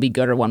that one will be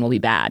good or one will be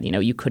bad. You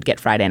know, you could get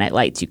Friday Night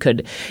Lights. You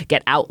could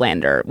get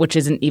Outlander, which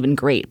isn't even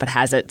great, but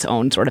has its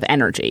own sort of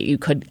energy. You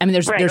could, I mean,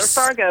 there's or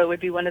Fargo would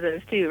be one of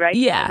those too, right?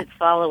 Yeah. It's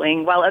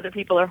following while other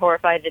people are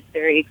horrified at its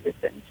very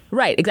existence.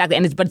 Right, exactly.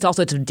 And but it's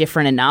also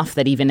different enough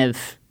that even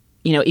if,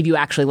 you know, if you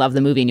actually love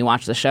the movie and you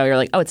watch the show, you're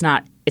like, oh, it's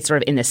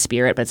sort of in this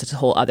spirit, but it's a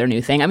whole other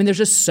new thing. I mean, there's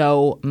just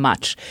so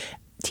much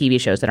TV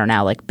shows that are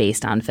now like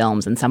based on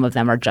films, and some of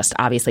them are just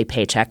obviously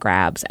paycheck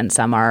grabs, and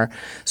some are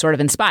sort of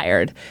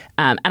inspired.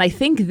 And I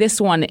think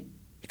this one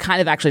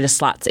kind of actually just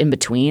slots in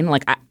between.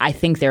 Like, I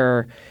think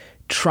they're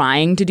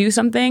trying to do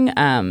something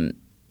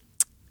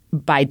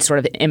by sort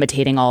of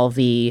imitating all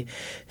the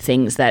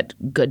things that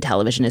good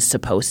television is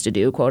supposed to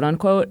do, quote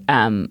unquote.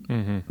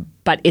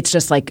 But it's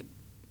just like,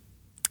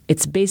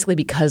 it's basically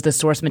because the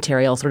source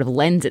material sort of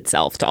lends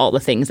itself to all the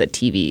things that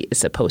TV is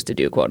supposed to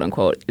do, quote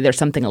unquote. There's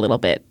something a little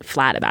bit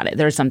flat about it.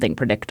 There's something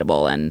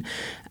predictable, and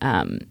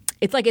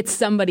it's like it's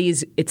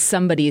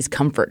somebody's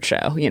comfort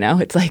show. You know,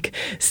 it's like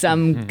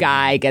some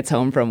guy gets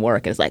home from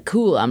work and is like,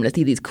 "Cool, I'm going to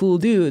see these cool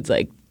dudes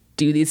like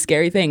do these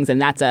scary things," and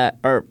that's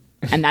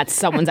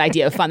someone's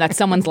idea of fun. That's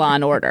someone's Law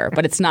and Order,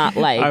 but it's not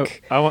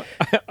like I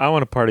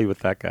want to party with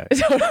that guy.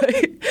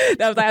 Totally.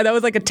 That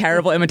was like a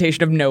terrible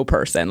imitation of No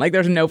Person. Like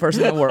there's no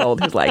person in the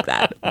world who's like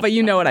that. But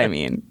you know what I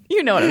mean.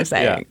 You know what I'm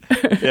saying.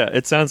 Yeah,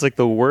 it sounds like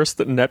the worst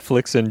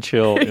Netflix and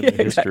chill in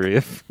the history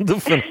of the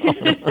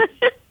phenomenon.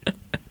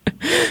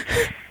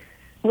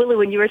 Willa,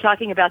 when you were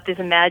talking about this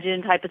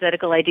imagined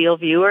hypothetical ideal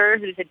viewer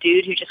who's a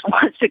dude who just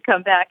wants to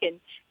come back and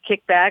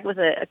kick back with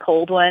a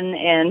cold one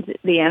and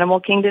the Animal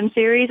Kingdom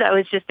series, I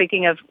was just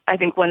thinking of, I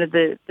think, one of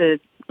the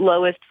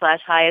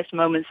lowest/highest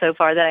moments so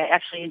far that I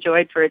actually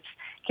enjoyed for its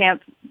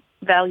camp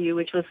value,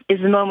 which is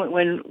the moment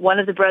when one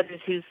of the brothers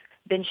who's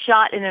been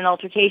shot in an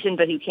altercation,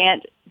 but he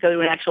can't go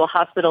to an actual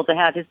hospital to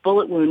have his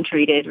bullet wound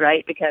treated,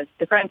 right, because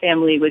the crime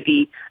family would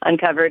be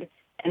uncovered,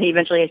 and he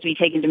eventually has to be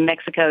taken to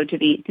Mexico to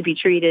be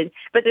treated.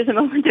 But there's a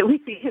moment that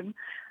we see him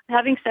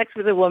having sex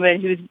with a woman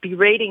who's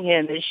berating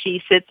him as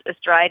she sits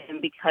astride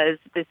him because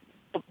this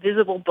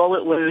visible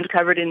bullet wound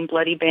covered in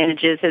bloody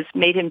bandages has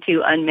made him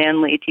too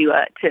unmanly to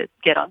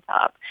get on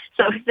top.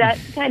 So if that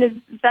kind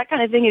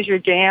of thing is your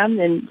jam,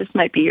 then this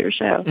might be your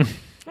show.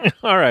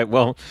 All right.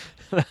 Well,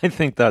 I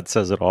think that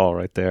says it all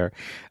right there.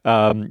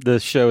 The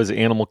show is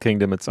Animal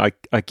Kingdom.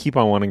 I keep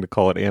on wanting to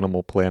call it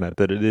Animal Planet,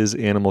 but it is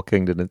Animal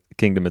Kingdom.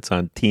 It's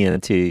on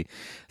TNT.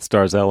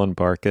 Stars Ellen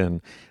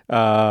Barkin.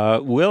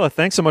 Willa,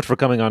 thanks so much for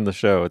coming on the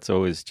show. It's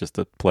always just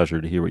a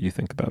pleasure to hear what you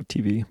think about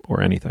TV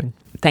or anything.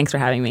 Thanks for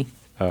having me.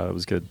 It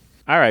was good.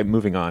 All right,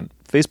 moving on.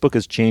 Facebook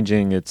is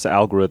changing its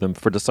algorithm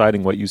for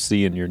deciding what you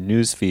see in your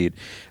news feed.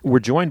 We're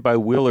joined by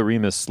Will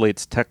Aremus,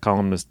 Slate's tech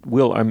columnist.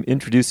 Will, I'm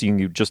introducing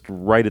you just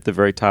right at the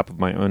very top of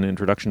my own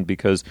introduction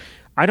because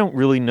I don't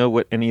really know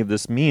what any of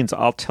this means.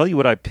 I'll tell you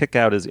what I pick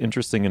out as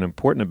interesting and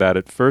important about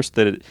it. First,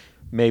 that it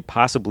may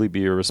possibly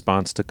be a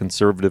response to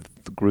conservative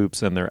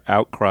groups and their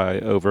outcry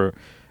over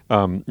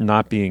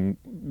not being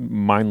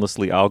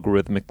mindlessly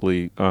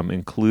algorithmically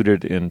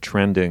included in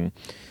trending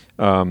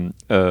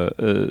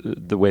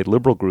the way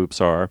liberal groups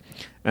are.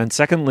 And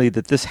secondly,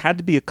 that this had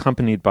to be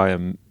accompanied by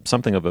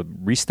something of a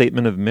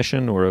restatement of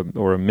mission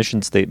or a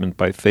mission statement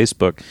by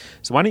Facebook.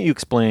 So why don't you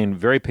explain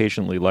very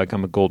patiently, like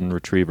I'm a golden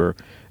retriever,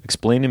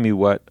 explain to me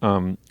what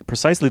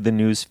precisely the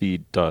news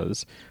feed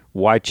does,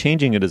 why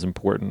changing it is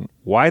important,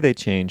 why they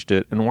changed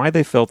it, and why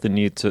they felt the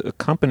need to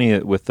accompany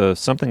it with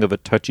something of a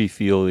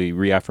touchy-feely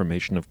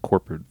reaffirmation of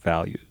corporate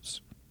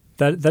values.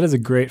 That is a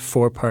great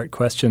 4-part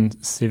question,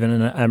 Stephen,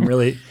 and I'm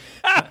really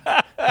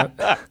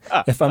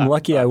if I'm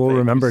lucky, I will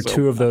remember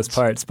 2 of those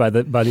parts by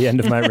the end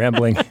of my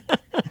rambling.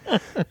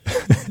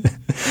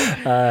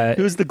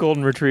 Who's the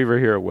golden retriever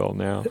here, Will?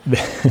 Now,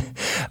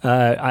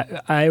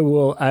 I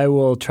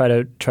will try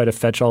to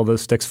fetch all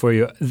those sticks for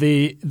you.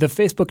 The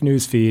Facebook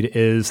news feed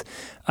is,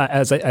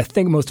 as I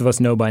think most of us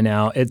know by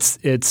now,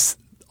 it's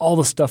all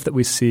the stuff that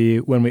we see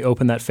when we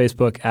open that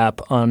Facebook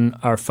app on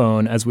our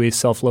phone, as we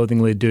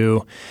self-loathingly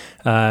do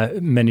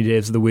many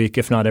days of the week,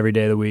 if not every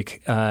day of the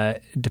week,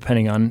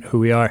 depending on who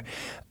we are.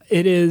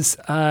 It is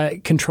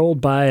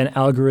controlled by an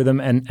algorithm,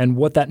 and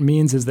what that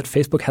means is that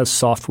Facebook has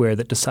software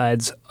that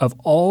decides of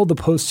all the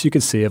posts you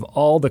could see, of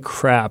all the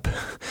crap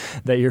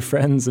that your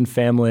friends and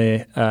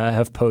family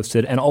have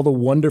posted, and all the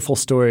wonderful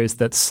stories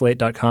that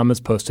Slate.com has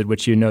posted,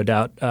 which you no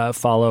doubt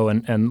follow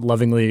and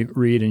lovingly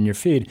read in your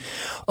feed.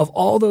 Of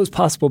all those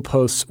possible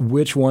posts,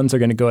 which ones are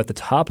going to go at the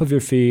top of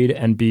your feed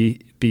and be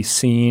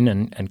seen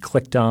and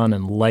clicked on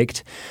and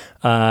liked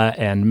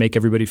and make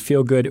everybody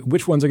feel good?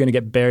 Which ones are going to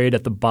get buried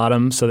at the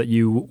bottom so that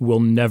you will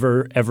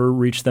never, ever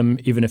reach them?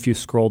 Even if you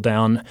scroll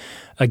down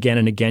again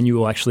and again, you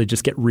will actually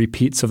just get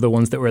repeats of the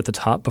ones that were at the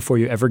top before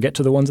you ever get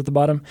to the ones at the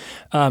bottom.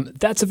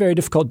 That's a very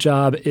difficult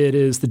job. It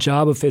is the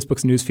job of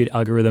Facebook's newsfeed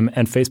algorithm,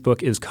 and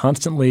Facebook is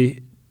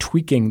constantly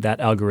tweaking that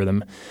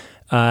algorithm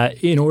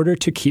in order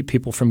to keep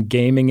people from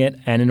gaming it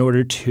and in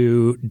order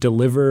to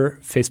deliver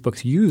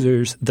Facebook's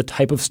users the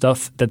type of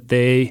stuff that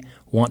they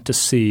want to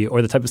see,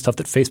 or the type of stuff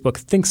that Facebook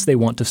thinks they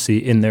want to see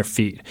in their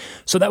feed.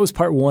 So that was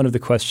part one of the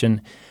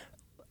question.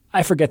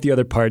 I forget the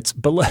other parts,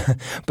 but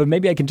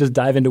maybe I can just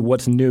dive into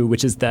what's new,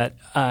 which is that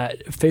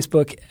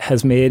Facebook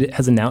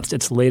has announced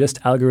its latest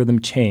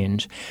algorithm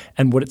change.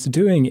 And what it's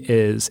doing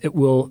is it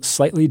will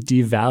slightly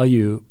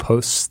devalue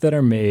posts that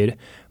are made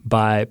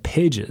by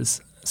pages.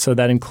 So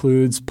that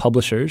includes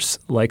publishers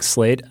like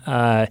Slate,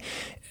 and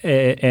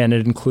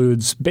it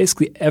includes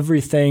basically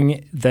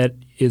everything that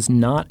is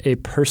not a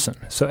person.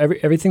 So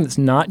everything that's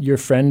not your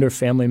friend or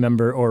family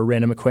member or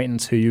random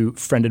acquaintance who you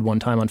friended one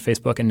time on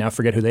Facebook and now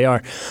forget who they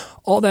are,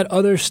 all that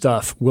other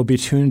stuff will be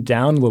tuned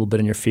down a little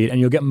bit in your feed, and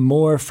you'll get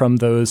more from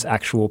those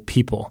actual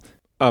people.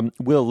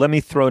 Will, let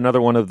me throw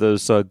another one of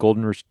those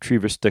golden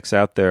retriever sticks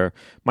out there.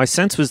 My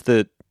sense was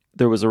that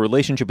there was a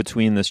relationship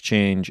between this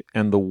change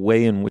and the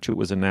way in which it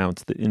was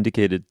announced that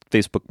indicated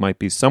Facebook might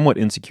be somewhat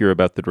insecure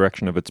about the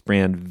direction of its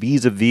brand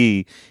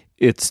vis-a-vis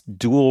its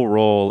dual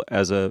role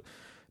as a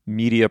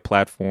media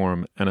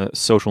platform and a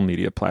social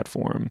media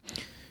platform.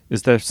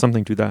 Is there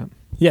something to that?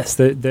 Yes,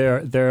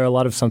 there are a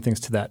lot of somethings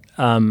to that.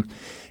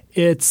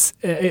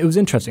 It was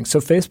interesting. So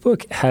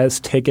Facebook has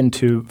taken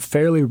to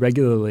fairly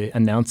regularly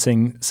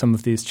announcing some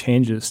of these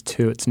changes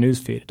to its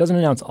newsfeed. It doesn't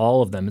announce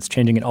all of them. It's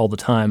changing it all the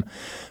time.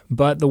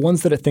 But the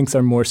ones that it thinks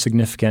are more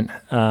significant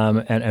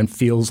and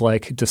feels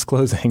like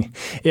disclosing,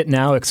 it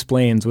now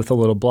explains with a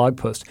little blog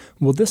post.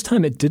 Well, this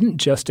time it didn't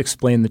just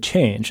explain the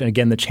change. And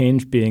again, the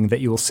change being that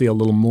you will see a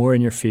little more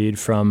in your feed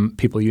from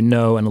people you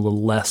know and a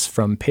little less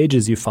from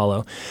pages you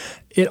follow.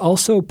 It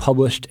also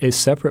published a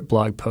separate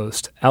blog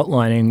post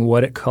outlining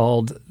what it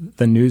called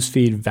the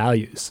newsfeed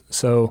values.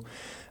 So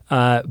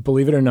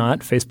believe it or not,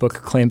 Facebook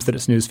claims that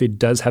its newsfeed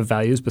does have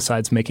values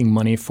besides making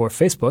money for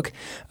Facebook.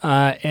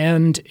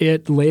 And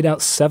it laid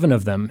out 7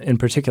 of them in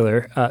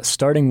particular,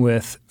 starting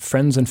with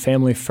friends and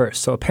family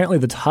first. So apparently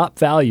the top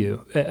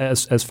value,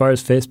 as far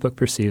as Facebook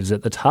perceives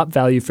it, the top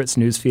value for its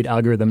newsfeed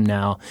algorithm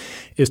now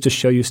is to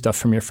show you stuff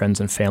from your friends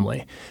and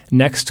family.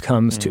 Next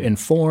comes to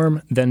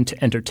inform, then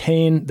to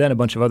entertain, then a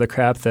bunch of other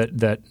crap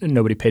that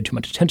nobody paid too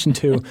much attention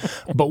to.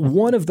 But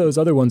one of those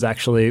other ones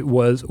actually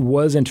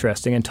was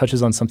interesting and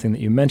touches on something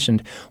that you mentioned.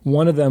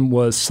 One of them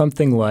was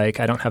something like,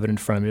 I don't have it in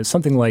front of me, it was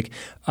something like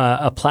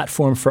a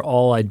platform for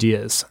all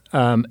ideas.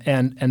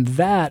 And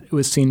that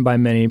was seen by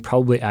many,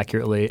 probably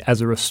accurately, as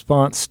a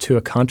response to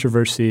a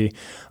controversy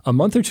a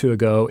month or two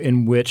ago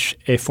in which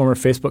a former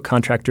Facebook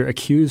contractor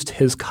accused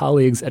his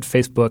colleagues at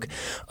Facebook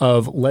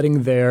of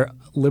letting their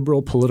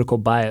liberal political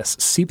bias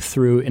seep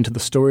through into the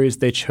stories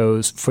they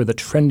chose for the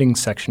trending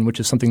section, which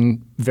is something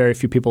very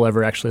few people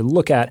ever actually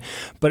look at.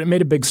 But it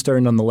made a big stir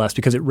nonetheless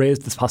because it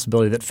raised this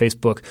possibility that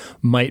Facebook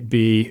might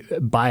be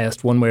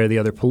biased one way or the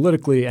other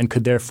politically and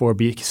could therefore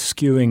be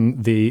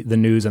skewing the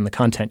news and the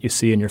content you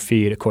see in your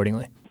feed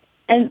accordingly.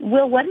 And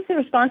Will, what has the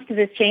response to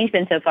this change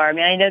been so far? I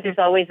mean, I know there's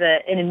always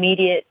an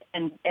immediate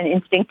and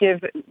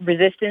instinctive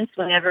resistance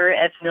whenever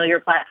a familiar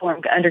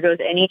platform undergoes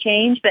any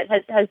change, but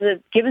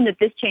given that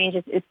this change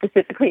is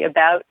specifically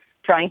about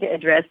trying to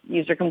address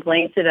user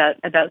complaints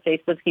about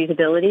Facebook's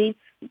usability,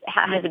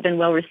 has it been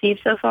well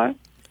received so far?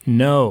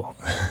 No.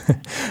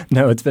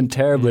 No, it's been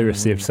terribly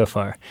received so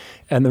far.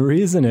 And the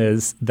reason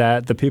is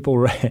that the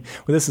people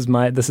this is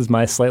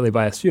my slightly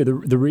biased view.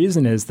 The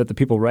reason is that the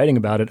people writing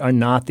about it are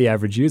not the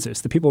average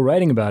users. The people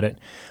writing about it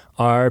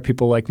are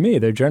people like me.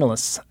 They're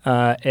journalists.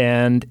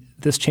 And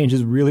this change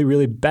is really,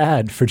 really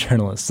bad for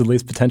journalists, at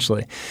least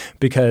potentially,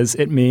 because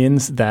it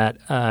means that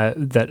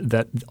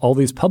that all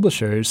these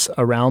publishers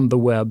around the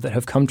web that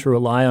have come to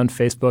rely on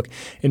Facebook,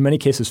 in many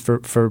cases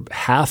for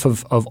half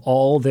of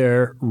all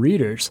their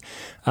readers,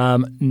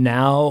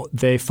 now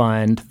they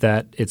find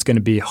that it's going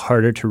to be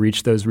harder to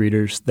reach those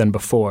readers than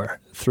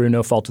before. through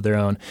no fault of their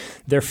own.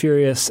 They're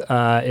furious.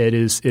 It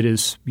is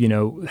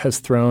has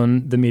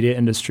thrown the media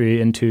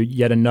industry into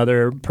yet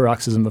another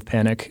paroxysm of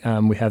panic.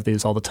 We have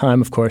these all the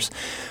time, of course,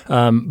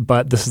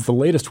 but this is the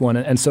latest one.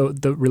 And so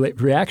the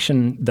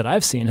reaction that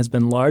I've seen has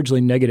been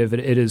largely negative.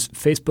 It is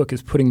Facebook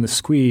is putting the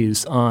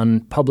squeeze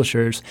on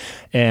publishers,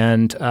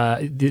 and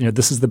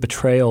this is the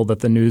betrayal that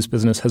the news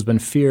business has been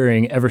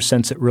fearing ever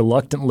since it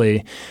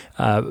reluctantly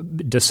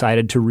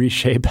decided to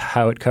reshape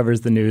how it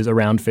covers the news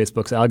around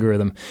Facebook's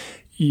algorithm.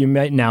 You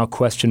might now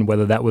question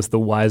whether that was the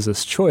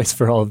wisest choice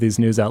for all of these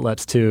news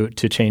outlets to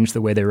change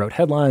the way they wrote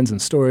headlines and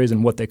stories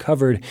and what they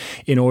covered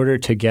in order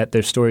to get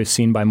their stories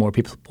seen by more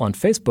people on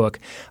Facebook.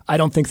 I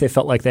don't think they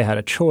felt like they had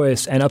a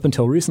choice. And up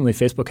until recently,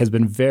 Facebook has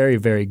been very,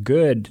 very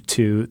good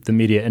to the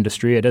media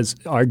industry. It has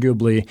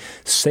arguably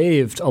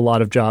saved a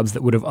lot of jobs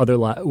that would have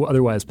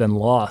otherwise been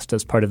lost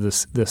as part of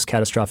this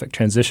catastrophic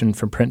transition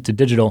from print to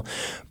digital.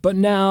 But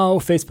now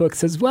Facebook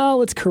says, well,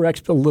 let's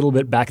correct a little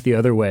bit back the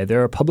other way.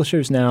 There are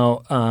publishers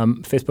now,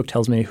 Facebook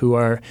tells me, who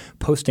are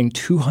posting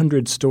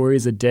 200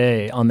 stories a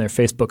day on their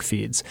Facebook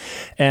feeds.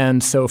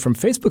 And so from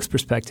Facebook's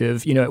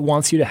perspective, it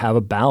wants you to have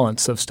a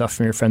balance of stuff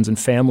from your friends and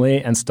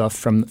family and stuff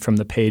from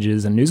the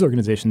pages and news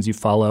organizations you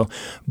follow.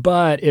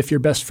 But if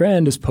your best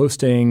friend is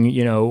posting,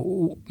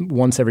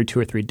 once every 2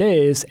 or 3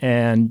 days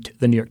and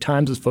the New York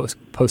Times is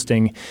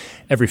posting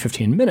every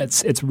 15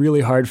 minutes, it's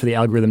really hard for the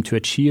algorithm to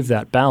achieve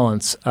that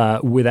balance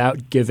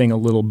without giving a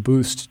little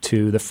boost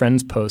to the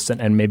friends' posts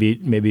and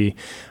maybe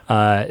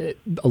a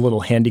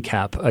little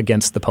handicap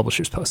against the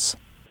publisher's posts.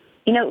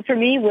 For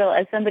me, Will,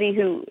 as somebody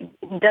who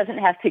doesn't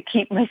have to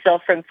keep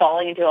myself from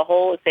falling into a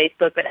hole with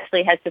Facebook, but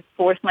actually has to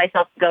force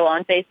myself to go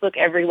on Facebook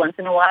every once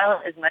in a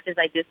while, as much as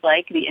I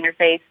dislike the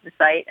interface, the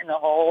site, and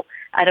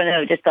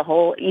just the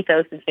whole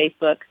ethos of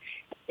Facebook,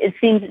 it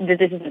seems that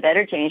this is a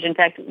better change. In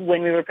fact,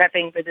 when we were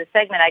prepping for this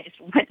segment, I just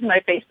went to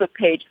my Facebook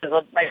page,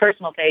 my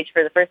personal page,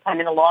 for the first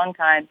time in a long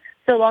time.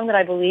 So long that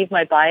I believe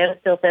my bio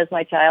still says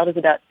my child is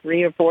about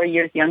 3 or 4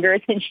 years younger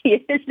than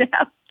she is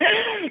now.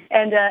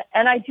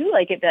 And I do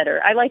like it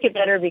better. I like it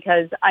better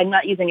because I'm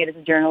not using it as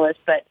a journalist,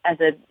 but as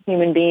a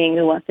human being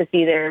who wants to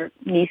see their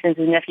nieces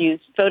and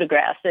nephews'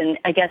 photographs. And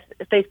I guess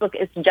Facebook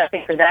is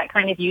suggesting for that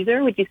kind of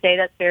user. Would you say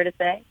that's fair to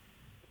say?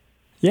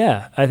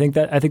 Yeah, I think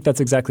that's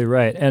exactly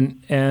right.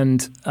 And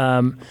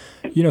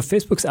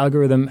Facebook's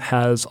algorithm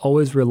has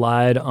always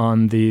relied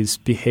on these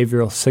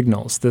behavioral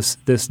signals, this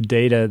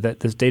data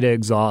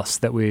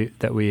exhaust that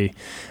we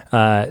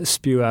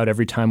spew out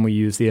every time we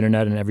use the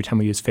internet and every time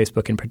we use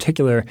Facebook in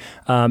particular.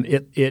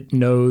 It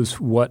knows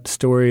what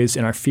stories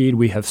in our feed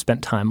we have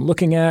spent time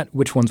looking at,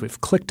 which ones we've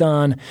clicked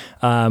on,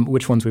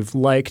 which ones we've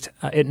liked.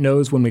 It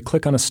knows when we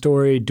click on a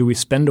story, do we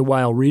spend a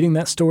while reading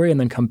that story and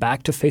then come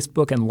back to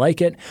Facebook and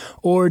like it,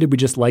 or did we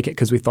just like it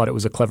because we thought it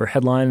was a clever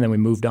headline and then we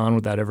moved on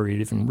without ever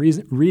even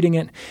reading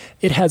it.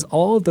 It has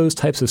all of those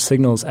types of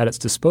signals at its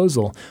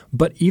disposal,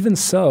 but even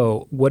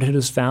so, what it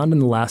has found in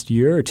the last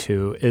year or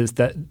two is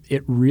that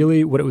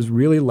what it was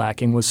really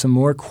lacking was some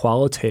more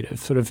qualitative,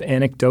 sort of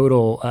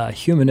anecdotal,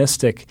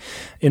 humanistic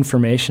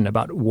information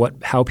about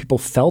how people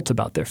felt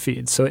about their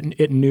feeds. So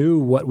it knew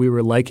what we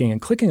were liking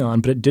and clicking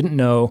on, but it didn't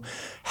know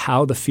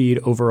how the feed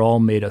overall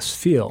made us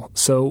feel.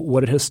 So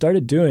what it has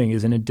started doing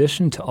is, in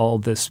addition to all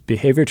this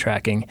behavior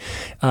tracking,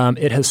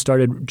 it has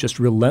started just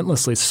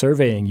relentlessly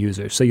surveying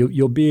users. So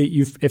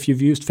if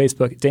you've used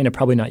Facebook, Dana,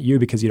 probably not you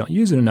because you don't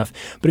use it enough,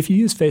 but if you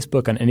use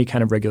Facebook on any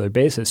kind of regular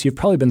basis, you've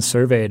probably been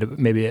surveyed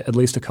maybe at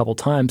least a couple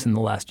times in the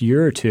last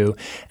year or two,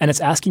 and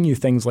it's asking you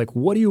things like,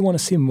 what do you want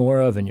to see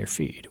more of in your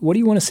feed? What do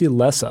you want to see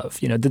less of?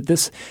 Did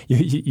this?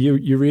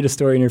 You read a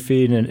story in your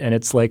feed, and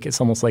it's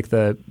almost like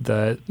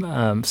the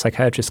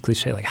psychiatrist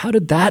cliche, like, how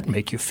did that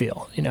make you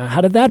feel?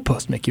 How did that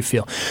post make you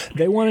feel?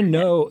 They want to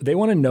know. They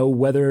want to know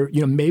whether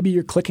maybe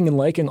you're clicking and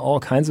liking all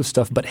kinds of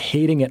stuff, but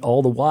hating it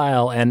all the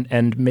while,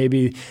 and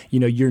maybe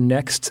your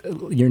next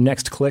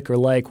click or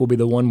like will be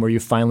the one where you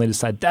finally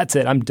decide, that's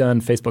it, I'm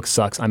done, Facebook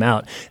sucks, I'm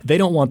out. They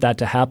don't want that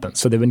to happen.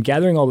 So they've been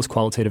gathering all this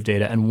qualitative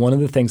data, and one of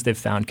the things they've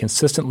found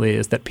consistently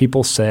is that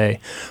people say,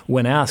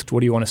 when asked,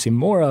 what do you want to see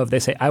more of, they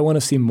say, I want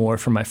to see more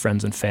from my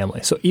friends and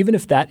family. So even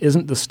if that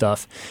isn't the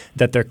stuff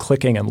that they're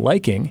clicking and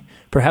liking,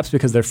 perhaps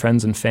because their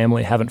friends and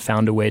family haven't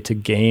found a way to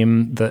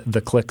game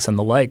the clicks and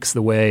the likes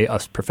the way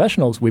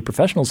we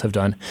professionals have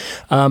done,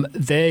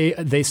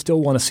 they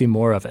still want to see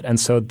more of it. And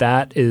so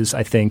that is,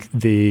 I think,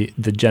 the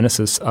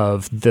genesis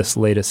of this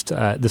latest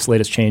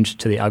change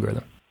to the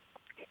algorithm.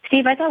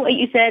 Steve, I thought what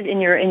you said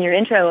in your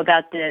intro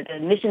about the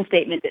mission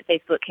statement that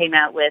Facebook came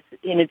out with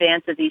in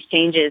advance of these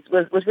changes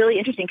was really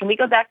interesting. Can we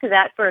go back to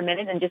that for a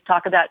minute and just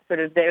talk about sort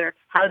of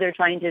how they're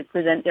trying to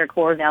present their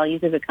core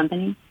values as a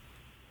company?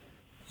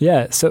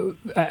 Yeah, so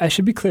I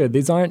should be clear.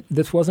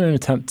 This wasn't an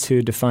attempt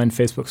to define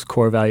Facebook's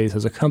core values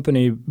as a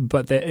company,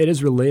 but it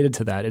is related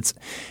to that.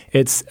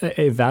 It's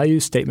a value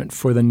statement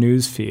for the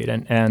news feed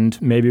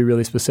and maybe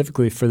really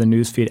specifically for the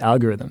news feed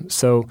algorithm.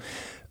 So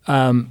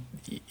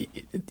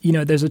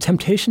there's a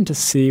temptation to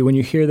see when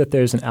you hear that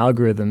there's an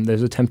algorithm,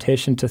 there's a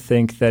temptation to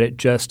think that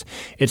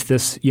it's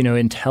this,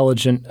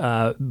 intelligent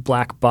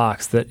black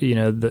box that,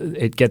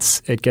 it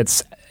gets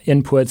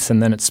inputs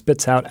and then it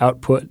spits out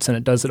outputs and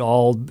it does it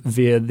all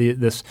via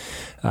this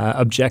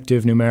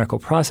objective numerical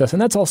process.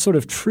 And that's all sort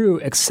of true,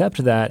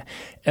 except that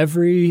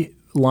every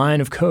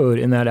line of code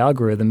in that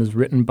algorithm is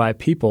written by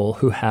people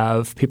at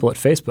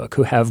Facebook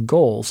who have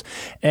goals.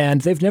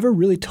 And they've never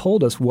really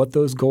told us what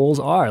those goals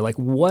are. Like,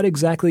 what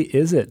exactly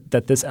is it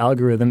that this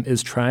algorithm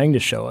is trying to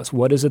show us?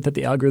 What is it that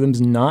the algorithm's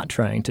not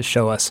trying to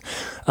show us?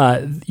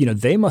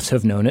 They must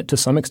have known it to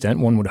some extent.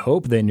 One would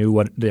hope they knew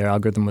what their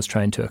algorithm was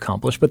trying to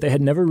accomplish, but they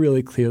had never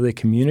really clearly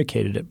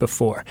communicated it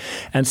before.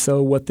 And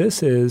so what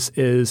this is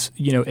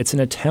it's an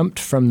attempt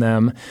from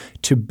them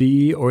to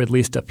be, or at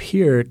least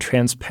appear,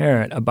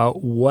 transparent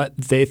about what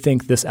they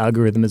think this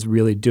algorithm is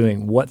really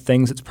doing, what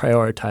things it's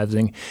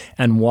prioritizing,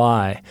 and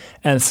why.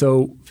 And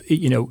so,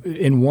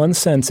 in one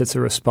sense, it's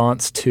a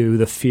response to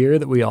the fear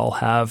that we all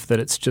have that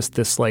it's just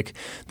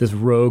this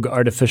rogue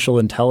artificial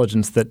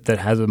intelligence that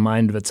has a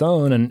mind of its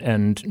own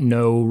and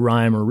no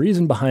rhyme or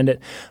reason behind it.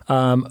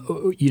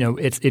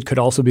 It could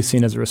also be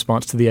seen as a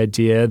response to the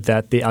idea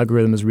that the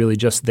algorithm is really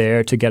just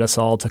there to get us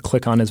all to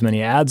click on as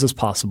many ads as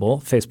possible.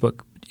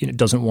 Facebook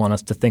doesn't want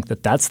us to think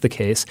that that's the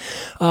case.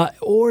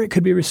 Or it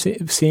could be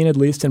seen, at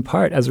least in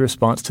part, as a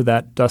response to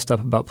that dust up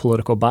about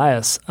political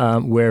bias,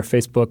 where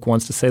Facebook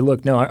wants to say,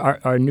 look, no,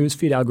 our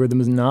newsfeed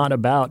algorithm is not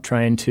about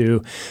trying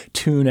to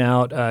tune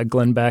out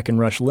Glenn Beck and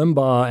Rush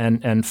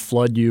Limbaugh and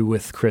flood you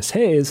with Chris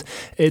Hayes.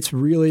 It's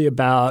really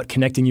about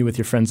connecting you with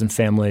your friends and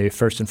family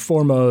first and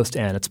foremost,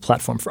 and it's a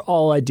platform for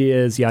all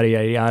ideas, yada,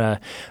 yada, yada.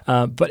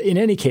 But in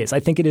any case, I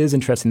think it is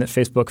interesting that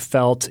Facebook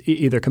felt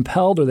either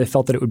compelled or they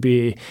felt that it would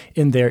be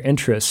in their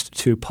interest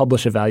to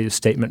publish a values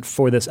statement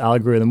for this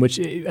algorithm, which,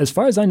 as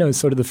far as I know, is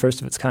sort of the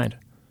first of its kind.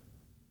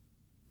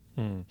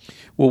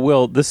 Well,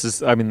 Will,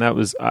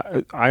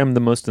 I am the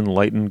most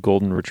enlightened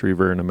golden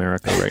retriever in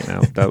America right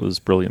now. That was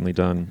brilliantly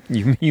done.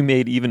 You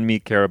made even me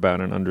care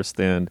about and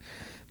understand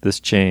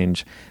this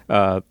change.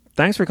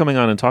 Thanks for coming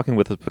on and talking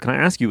with us. But can I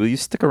ask you, will you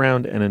stick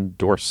around and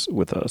endorse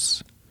with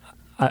us?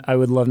 I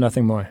would love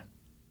nothing more.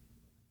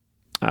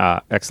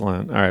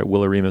 Excellent. All right,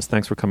 Will Aremus,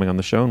 thanks for coming on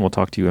the show, and we'll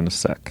talk to you in a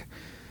sec.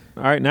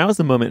 All right, now is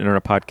the moment in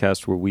our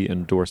podcast where we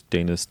endorse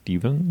Dana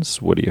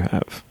Stevens. What do you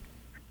have?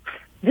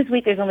 This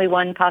week there's only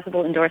one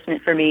possible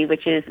endorsement for me,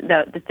 which is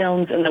the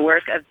films and the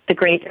work of the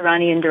great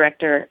Iranian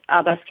director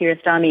Abbas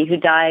Kiarostami, who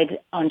died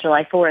on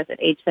July 4th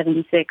at age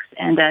 76,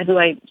 and who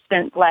I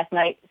spent last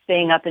night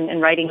staying up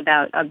and writing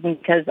about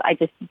because I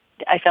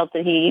felt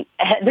that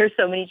there's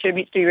so many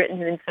tributes to be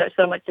written and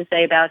so much to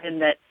say about him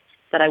that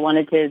I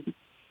wanted to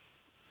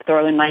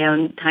throw in my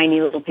own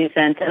tiny little 2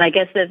 cents. And I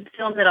guess the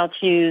film that I'll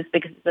choose,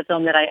 because it's the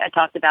film that I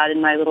talked about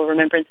in my little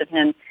remembrance of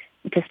him,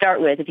 to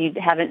start with, if you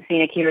haven't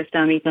seen a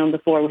Kiarostami film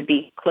before, would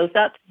be Close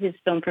Up, his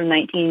film from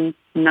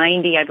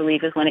 1990, I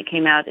believe, is when it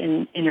came out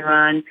in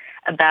Iran,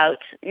 about,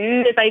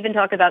 if I even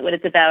talk about what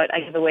it's about, I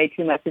give away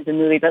too much of the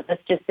movie, but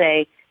let's just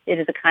say it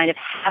is a kind of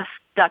half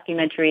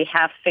documentary,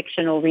 half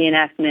fictional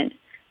reenactment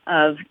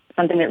of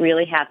something that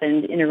really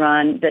happened in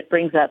Iran that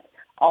brings up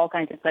all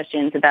kinds of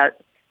questions about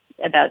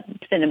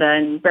cinema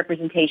and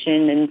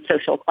representation and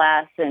social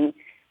class, and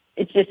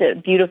it's just a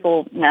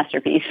beautiful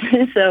masterpiece.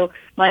 So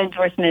my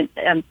endorsement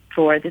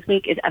for this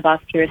week is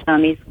Abbas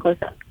Kiarostami's Close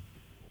Up.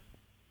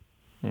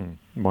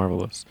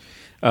 Marvelous.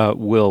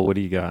 Will, what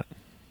do you got?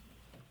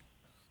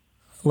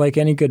 Like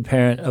any good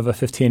parent of a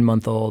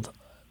 15-month-old,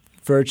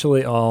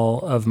 virtually all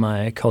of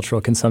my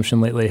cultural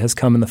consumption lately has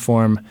come in the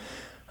form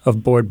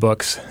of board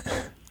books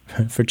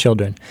for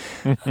children.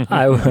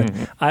 I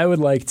would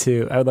like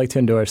to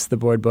endorse the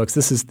board books.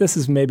 This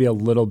is maybe a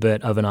little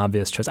bit of an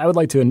obvious choice. I would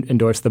like to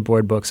endorse the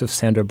board books of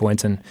Sandra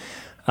Boynton.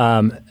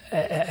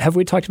 Have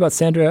we talked about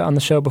Sandra on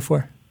the show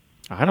before?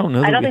 I don't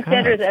know. I don't think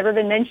Sandra's ever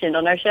been mentioned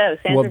on our show.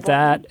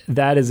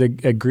 That is a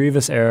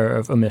grievous error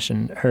of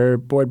omission. Her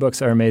board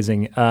books are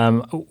amazing.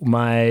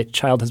 My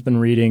child has been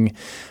reading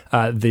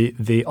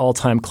the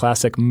all-time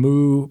classic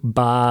Moo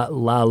Ba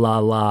La La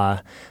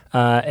La.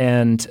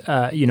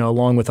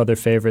 Along with other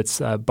favorites,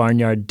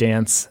 Barnyard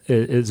Dance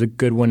is a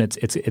good one.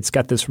 It's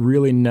got this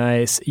really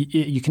nice.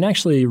 You can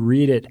actually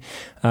read it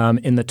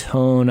in the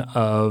tone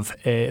of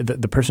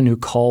the person who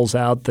calls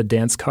out the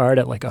dance card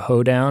at like a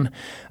hoedown,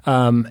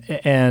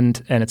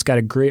 and it's got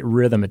a great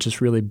rhythm. It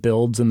just really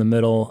builds in the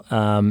middle.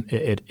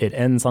 It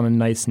ends on a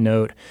nice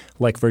note,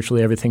 like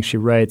virtually everything she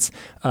writes.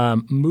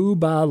 Moo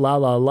Ba La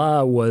La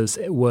La was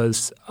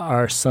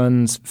our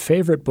son's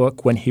favorite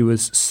book when he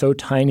was so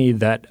tiny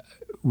that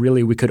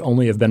really we could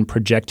only have been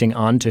projecting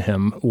onto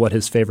him what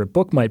his favorite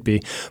book might be.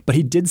 But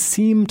he did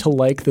seem to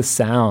like the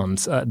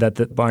sounds that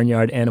the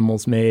barnyard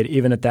animals made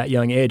even at that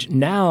young age.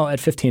 Now, at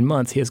 15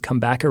 months, he has come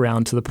back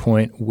around to the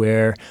point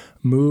where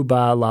Moo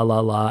Ba La La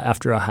La,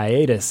 after a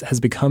hiatus, has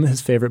become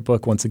his favorite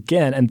book once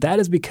again. And that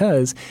is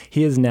because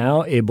he is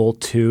now able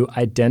to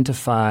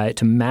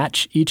to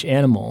match each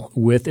animal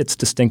with its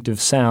distinctive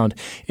sound,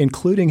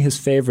 including his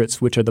favorites,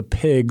 which are the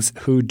pigs,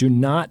 who do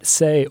not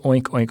say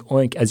oink, oink,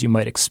 oink, as you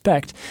might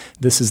expect.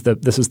 This is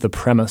the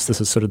premise. This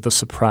is sort of the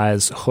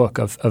surprise hook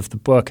of the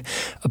book.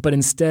 But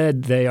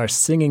instead, they are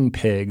singing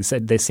pigs.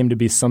 They seem to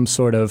be some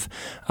sort of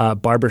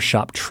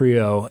barbershop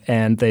trio,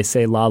 and they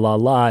say la, la,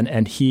 la,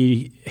 and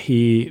he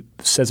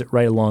says it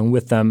right along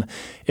with them.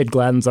 It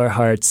gladdens our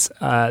hearts.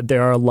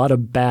 There are a lot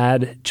of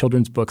bad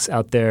children's books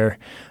out there.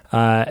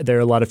 There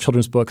are a lot of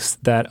children's books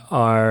that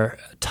are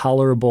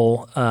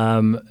tolerable,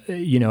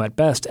 at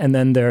best, and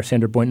then there are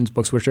Sandra Boynton's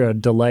books, which are a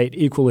delight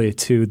equally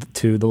to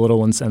the little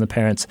ones and the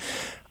parents.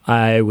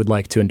 I would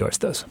like to endorse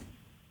those.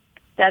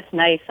 That's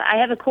nice. I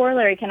have a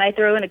corollary. Can I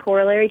throw in a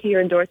corollary to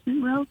your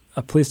endorsement, Will?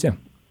 Please do.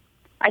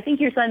 I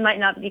think your son might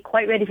not be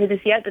quite ready for this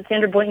yet, but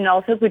Sandra Boynton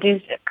also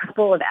produced a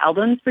couple of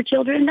albums for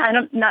children.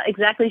 I'm not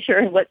exactly sure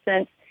in what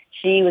sense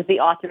she was the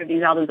author of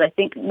these albums. I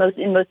think in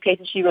most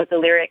cases she wrote the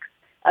lyrics,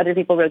 other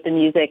people wrote the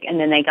music, and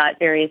then they got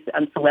various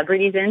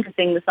celebrities in to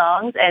sing the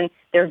songs, and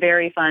they're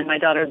very fun. My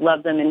daughter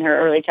loved them in her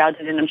early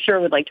childhood, and I'm sure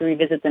would like to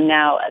revisit them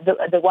now.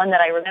 The one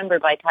that I remember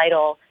by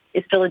title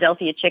is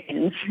Philadelphia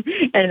Chickens.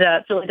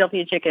 And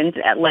Philadelphia Chickens,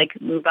 like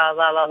Moo Ba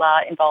La La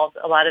La, involves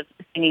a lot of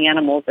singing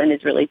animals, and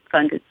it's really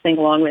fun to sing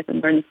along with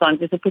and learn the songs.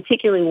 There's a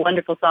particularly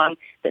wonderful song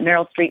that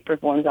Meryl Streep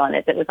performs on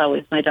it that was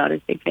always my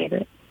daughter's big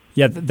favorite.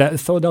 Yeah, that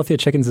Philadelphia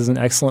Chickens is an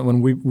excellent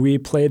one. We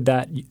played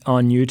that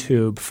on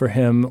YouTube for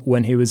him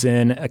when he was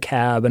in a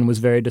cab and was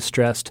very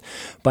distressed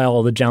by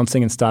all the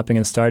jouncing and stopping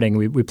and starting.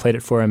 We played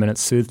it for him, and it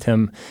soothed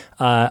him.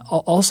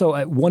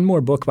 Also, one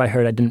more book I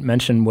heard I didn't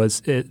mention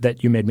was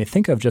that you made me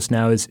think of just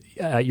now is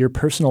Your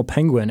Personal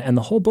Penguin. And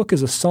the whole book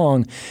is a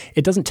song.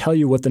 It doesn't tell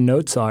you what the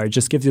notes are. It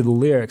just gives you the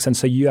lyrics. And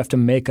so you have to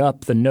make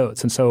up the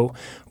notes. And so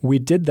we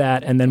did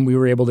that, and then we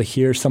were able to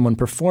hear someone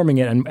performing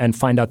it and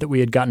find out that we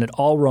had gotten it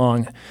all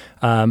wrong.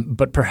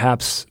 But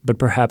perhaps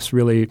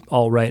really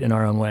all right in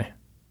our own way.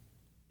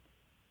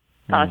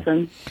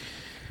 Awesome.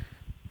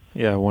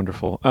 Yeah,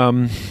 wonderful. All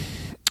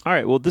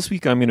right. Well, this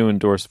week I'm going to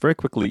endorse very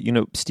quickly.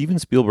 Steven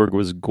Spielberg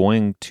was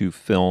going to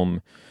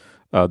film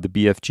the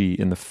BFG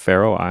in the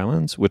Faroe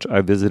Islands, which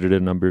I visited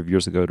a number of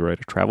years ago to write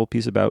a travel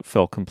piece about.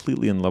 Fell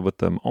completely in love with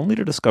them, only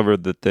to discover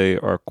that they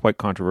are quite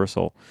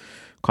controversial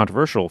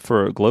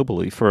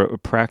globally for a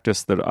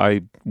practice that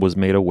I was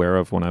made aware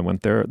of when I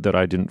went there that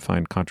I didn't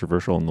find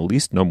controversial in the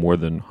least, no more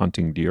than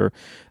hunting deer.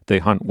 They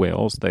hunt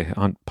whales. They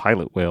hunt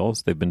pilot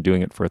whales. They've been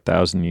doing it for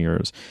 1,000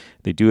 years.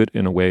 They do it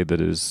in a way that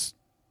is,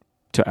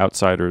 to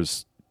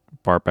outsiders,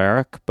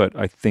 barbaric. But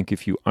I think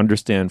if you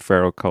understand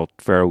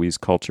Faroese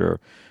culture,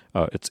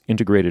 it's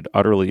integrated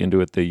utterly into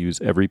it. They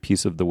use every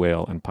piece of the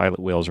whale, and pilot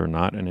whales are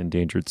not an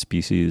endangered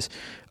species.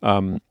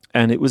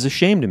 And it was a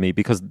shame to me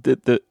because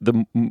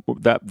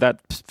that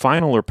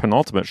final or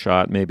penultimate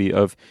shot maybe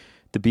of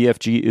the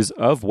BFG is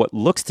of what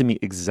looks to me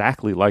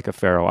exactly like a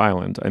Faroe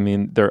Island. I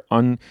mean,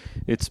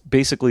 it's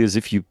basically as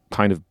if you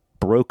kind of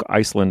broke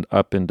Iceland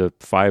up into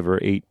 5 or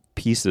 8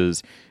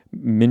 pieces,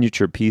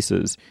 miniature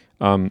pieces.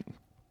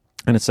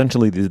 And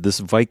essentially, this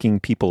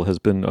Viking people has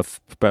been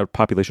about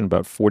population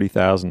about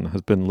 40,000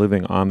 has been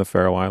living on the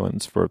Faroe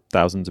Islands for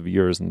thousands of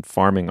years and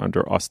farming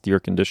under austere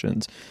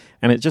conditions.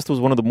 And it just was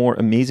one of the more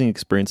amazing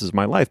experiences of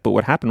my life. But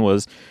what happened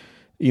was,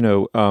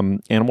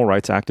 animal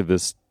rights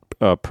activists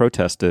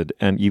protested,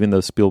 and even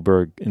though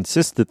Spielberg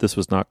insists that this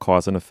was not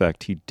cause and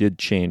effect, he did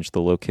change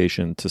the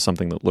location to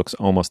something that looks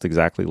almost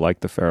exactly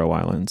like the Faroe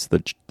Islands,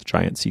 the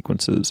giant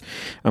sequences.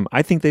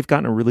 I think they've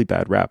gotten a really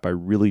bad rap. I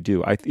really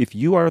do. If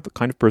you are the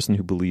kind of person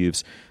who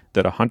believes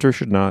that a hunter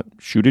should not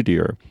shoot a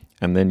deer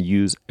and then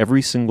use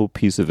every single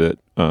piece of it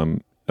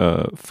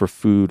for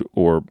food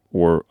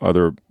or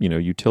other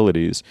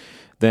utilities,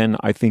 then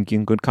I think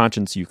in good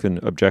conscience you can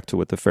object to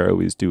what the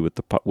Faroese do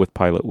with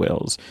pilot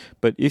whales.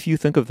 But if you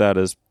think of that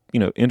as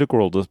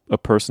integral to a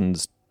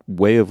person's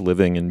way of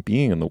living and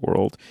being in the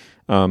world,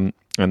 and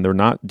they're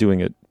not doing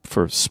it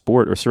for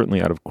sport or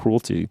certainly out of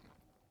cruelty,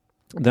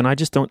 then I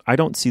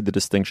don't see the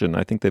distinction.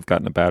 I think they've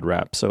gotten a bad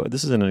rap. So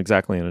this isn't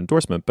exactly an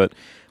endorsement, but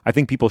I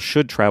think people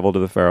should travel to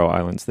the Faroe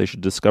Islands. They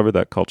should discover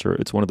that culture.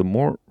 It's one of the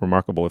more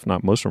remarkable, if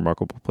not most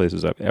remarkable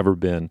places I've ever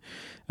been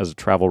as a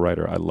travel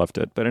writer. I loved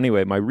it. But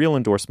anyway, my real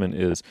endorsement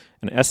is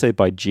an essay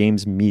by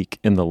James Meek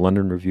in the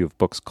London Review of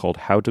Books called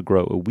How to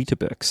Grow a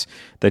Weetabix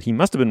that he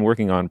must have been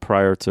working on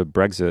prior to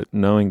Brexit,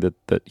 knowing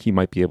that he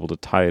might be able to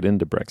tie it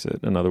into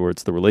Brexit. In other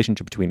words, the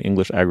relationship between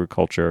English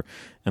agriculture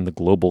and the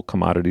global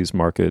commodities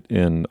market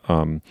in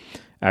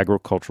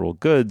agricultural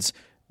goods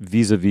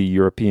vis-a-vis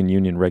European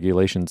Union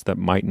regulations that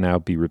might now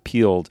be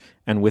repealed.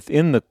 And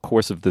within the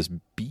course of this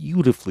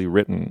beautifully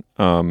written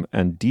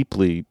and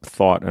deeply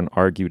thought and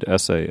argued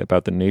essay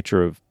about the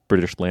nature of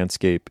British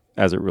landscape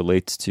as it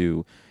relates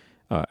to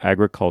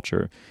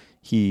agriculture,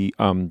 he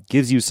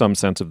gives you some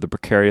sense of the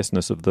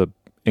precariousness of the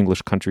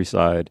English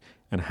countryside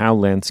and how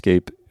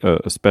landscape,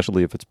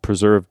 especially if it's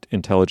preserved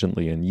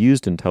intelligently and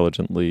used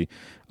intelligently,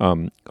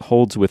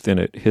 holds within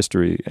it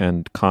history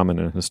and common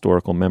and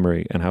historical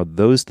memory, and how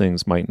those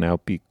things might now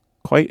be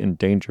quite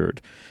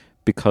endangered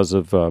because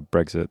of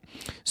Brexit.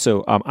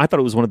 So I thought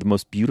it was one of the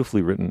most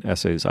beautifully written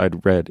essays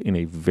I'd read in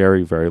a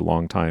very, very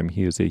long time.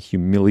 He is a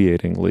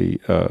humiliatingly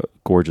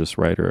gorgeous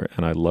writer,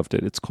 and I loved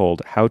it. It's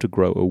called How to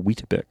Grow a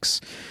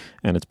Weetabix,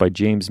 and it's by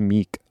James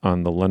Meek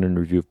on the London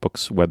Review of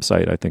Books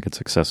website. I think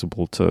it's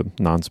accessible to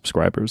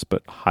non-subscribers,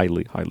 but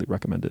highly, highly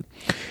recommended.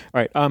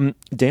 All right,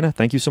 Dana,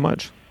 thank you so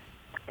much.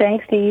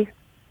 Thanks, Steve.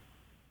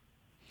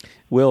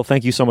 Will,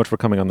 thank you so much for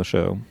coming on the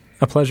show.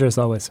 A pleasure as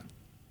always.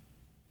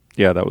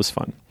 Yeah, that was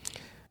fun.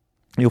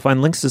 You'll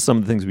find links to some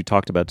of the things we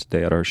talked about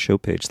today at our show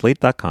page,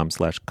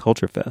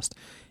 slate.com/culturefest.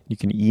 You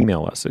can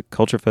email us at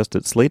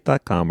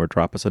culturefest@slate.com or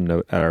drop us a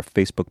note at our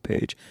Facebook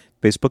page,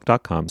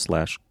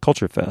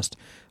 facebook.com/culturefest.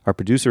 Our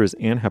producer is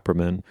Ann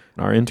Hepperman.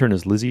 Our intern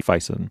is Lizzie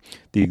Feisen.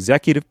 The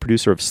executive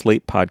producer of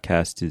Slate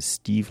Podcast is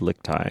Steve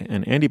Lichtai.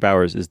 And Andy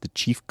Bowers is the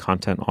chief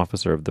content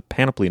officer of the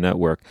Panoply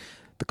Network.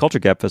 The Culture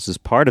Gabfest is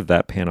part of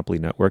that Panoply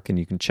Network, and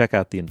you can check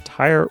out the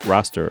entire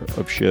roster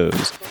of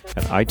shows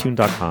at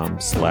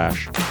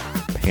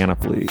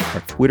itunes.com/panoply.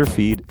 Our Twitter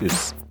feed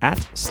is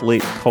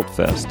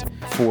 @SlateCultFest.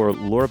 For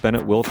Laura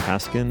Bennett, Will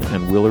Paskin,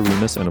 and Will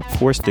Arenas, and of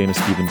course Dana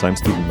Stevens, I'm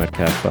Stephen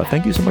Metcalf.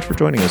 Thank you so much for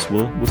joining us.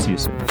 We'll see you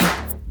soon.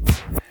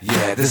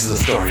 Yeah, this is a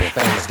story of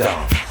famous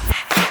dog.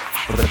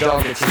 But the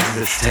dog that chases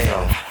its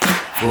tail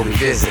will be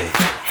busy.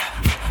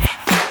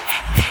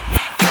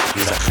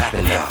 These are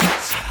clapping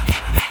dogs,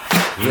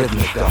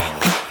 rhythmic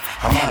dogs,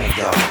 harmonic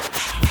dogs,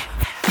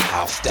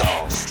 house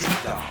dogs,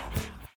 street dogs.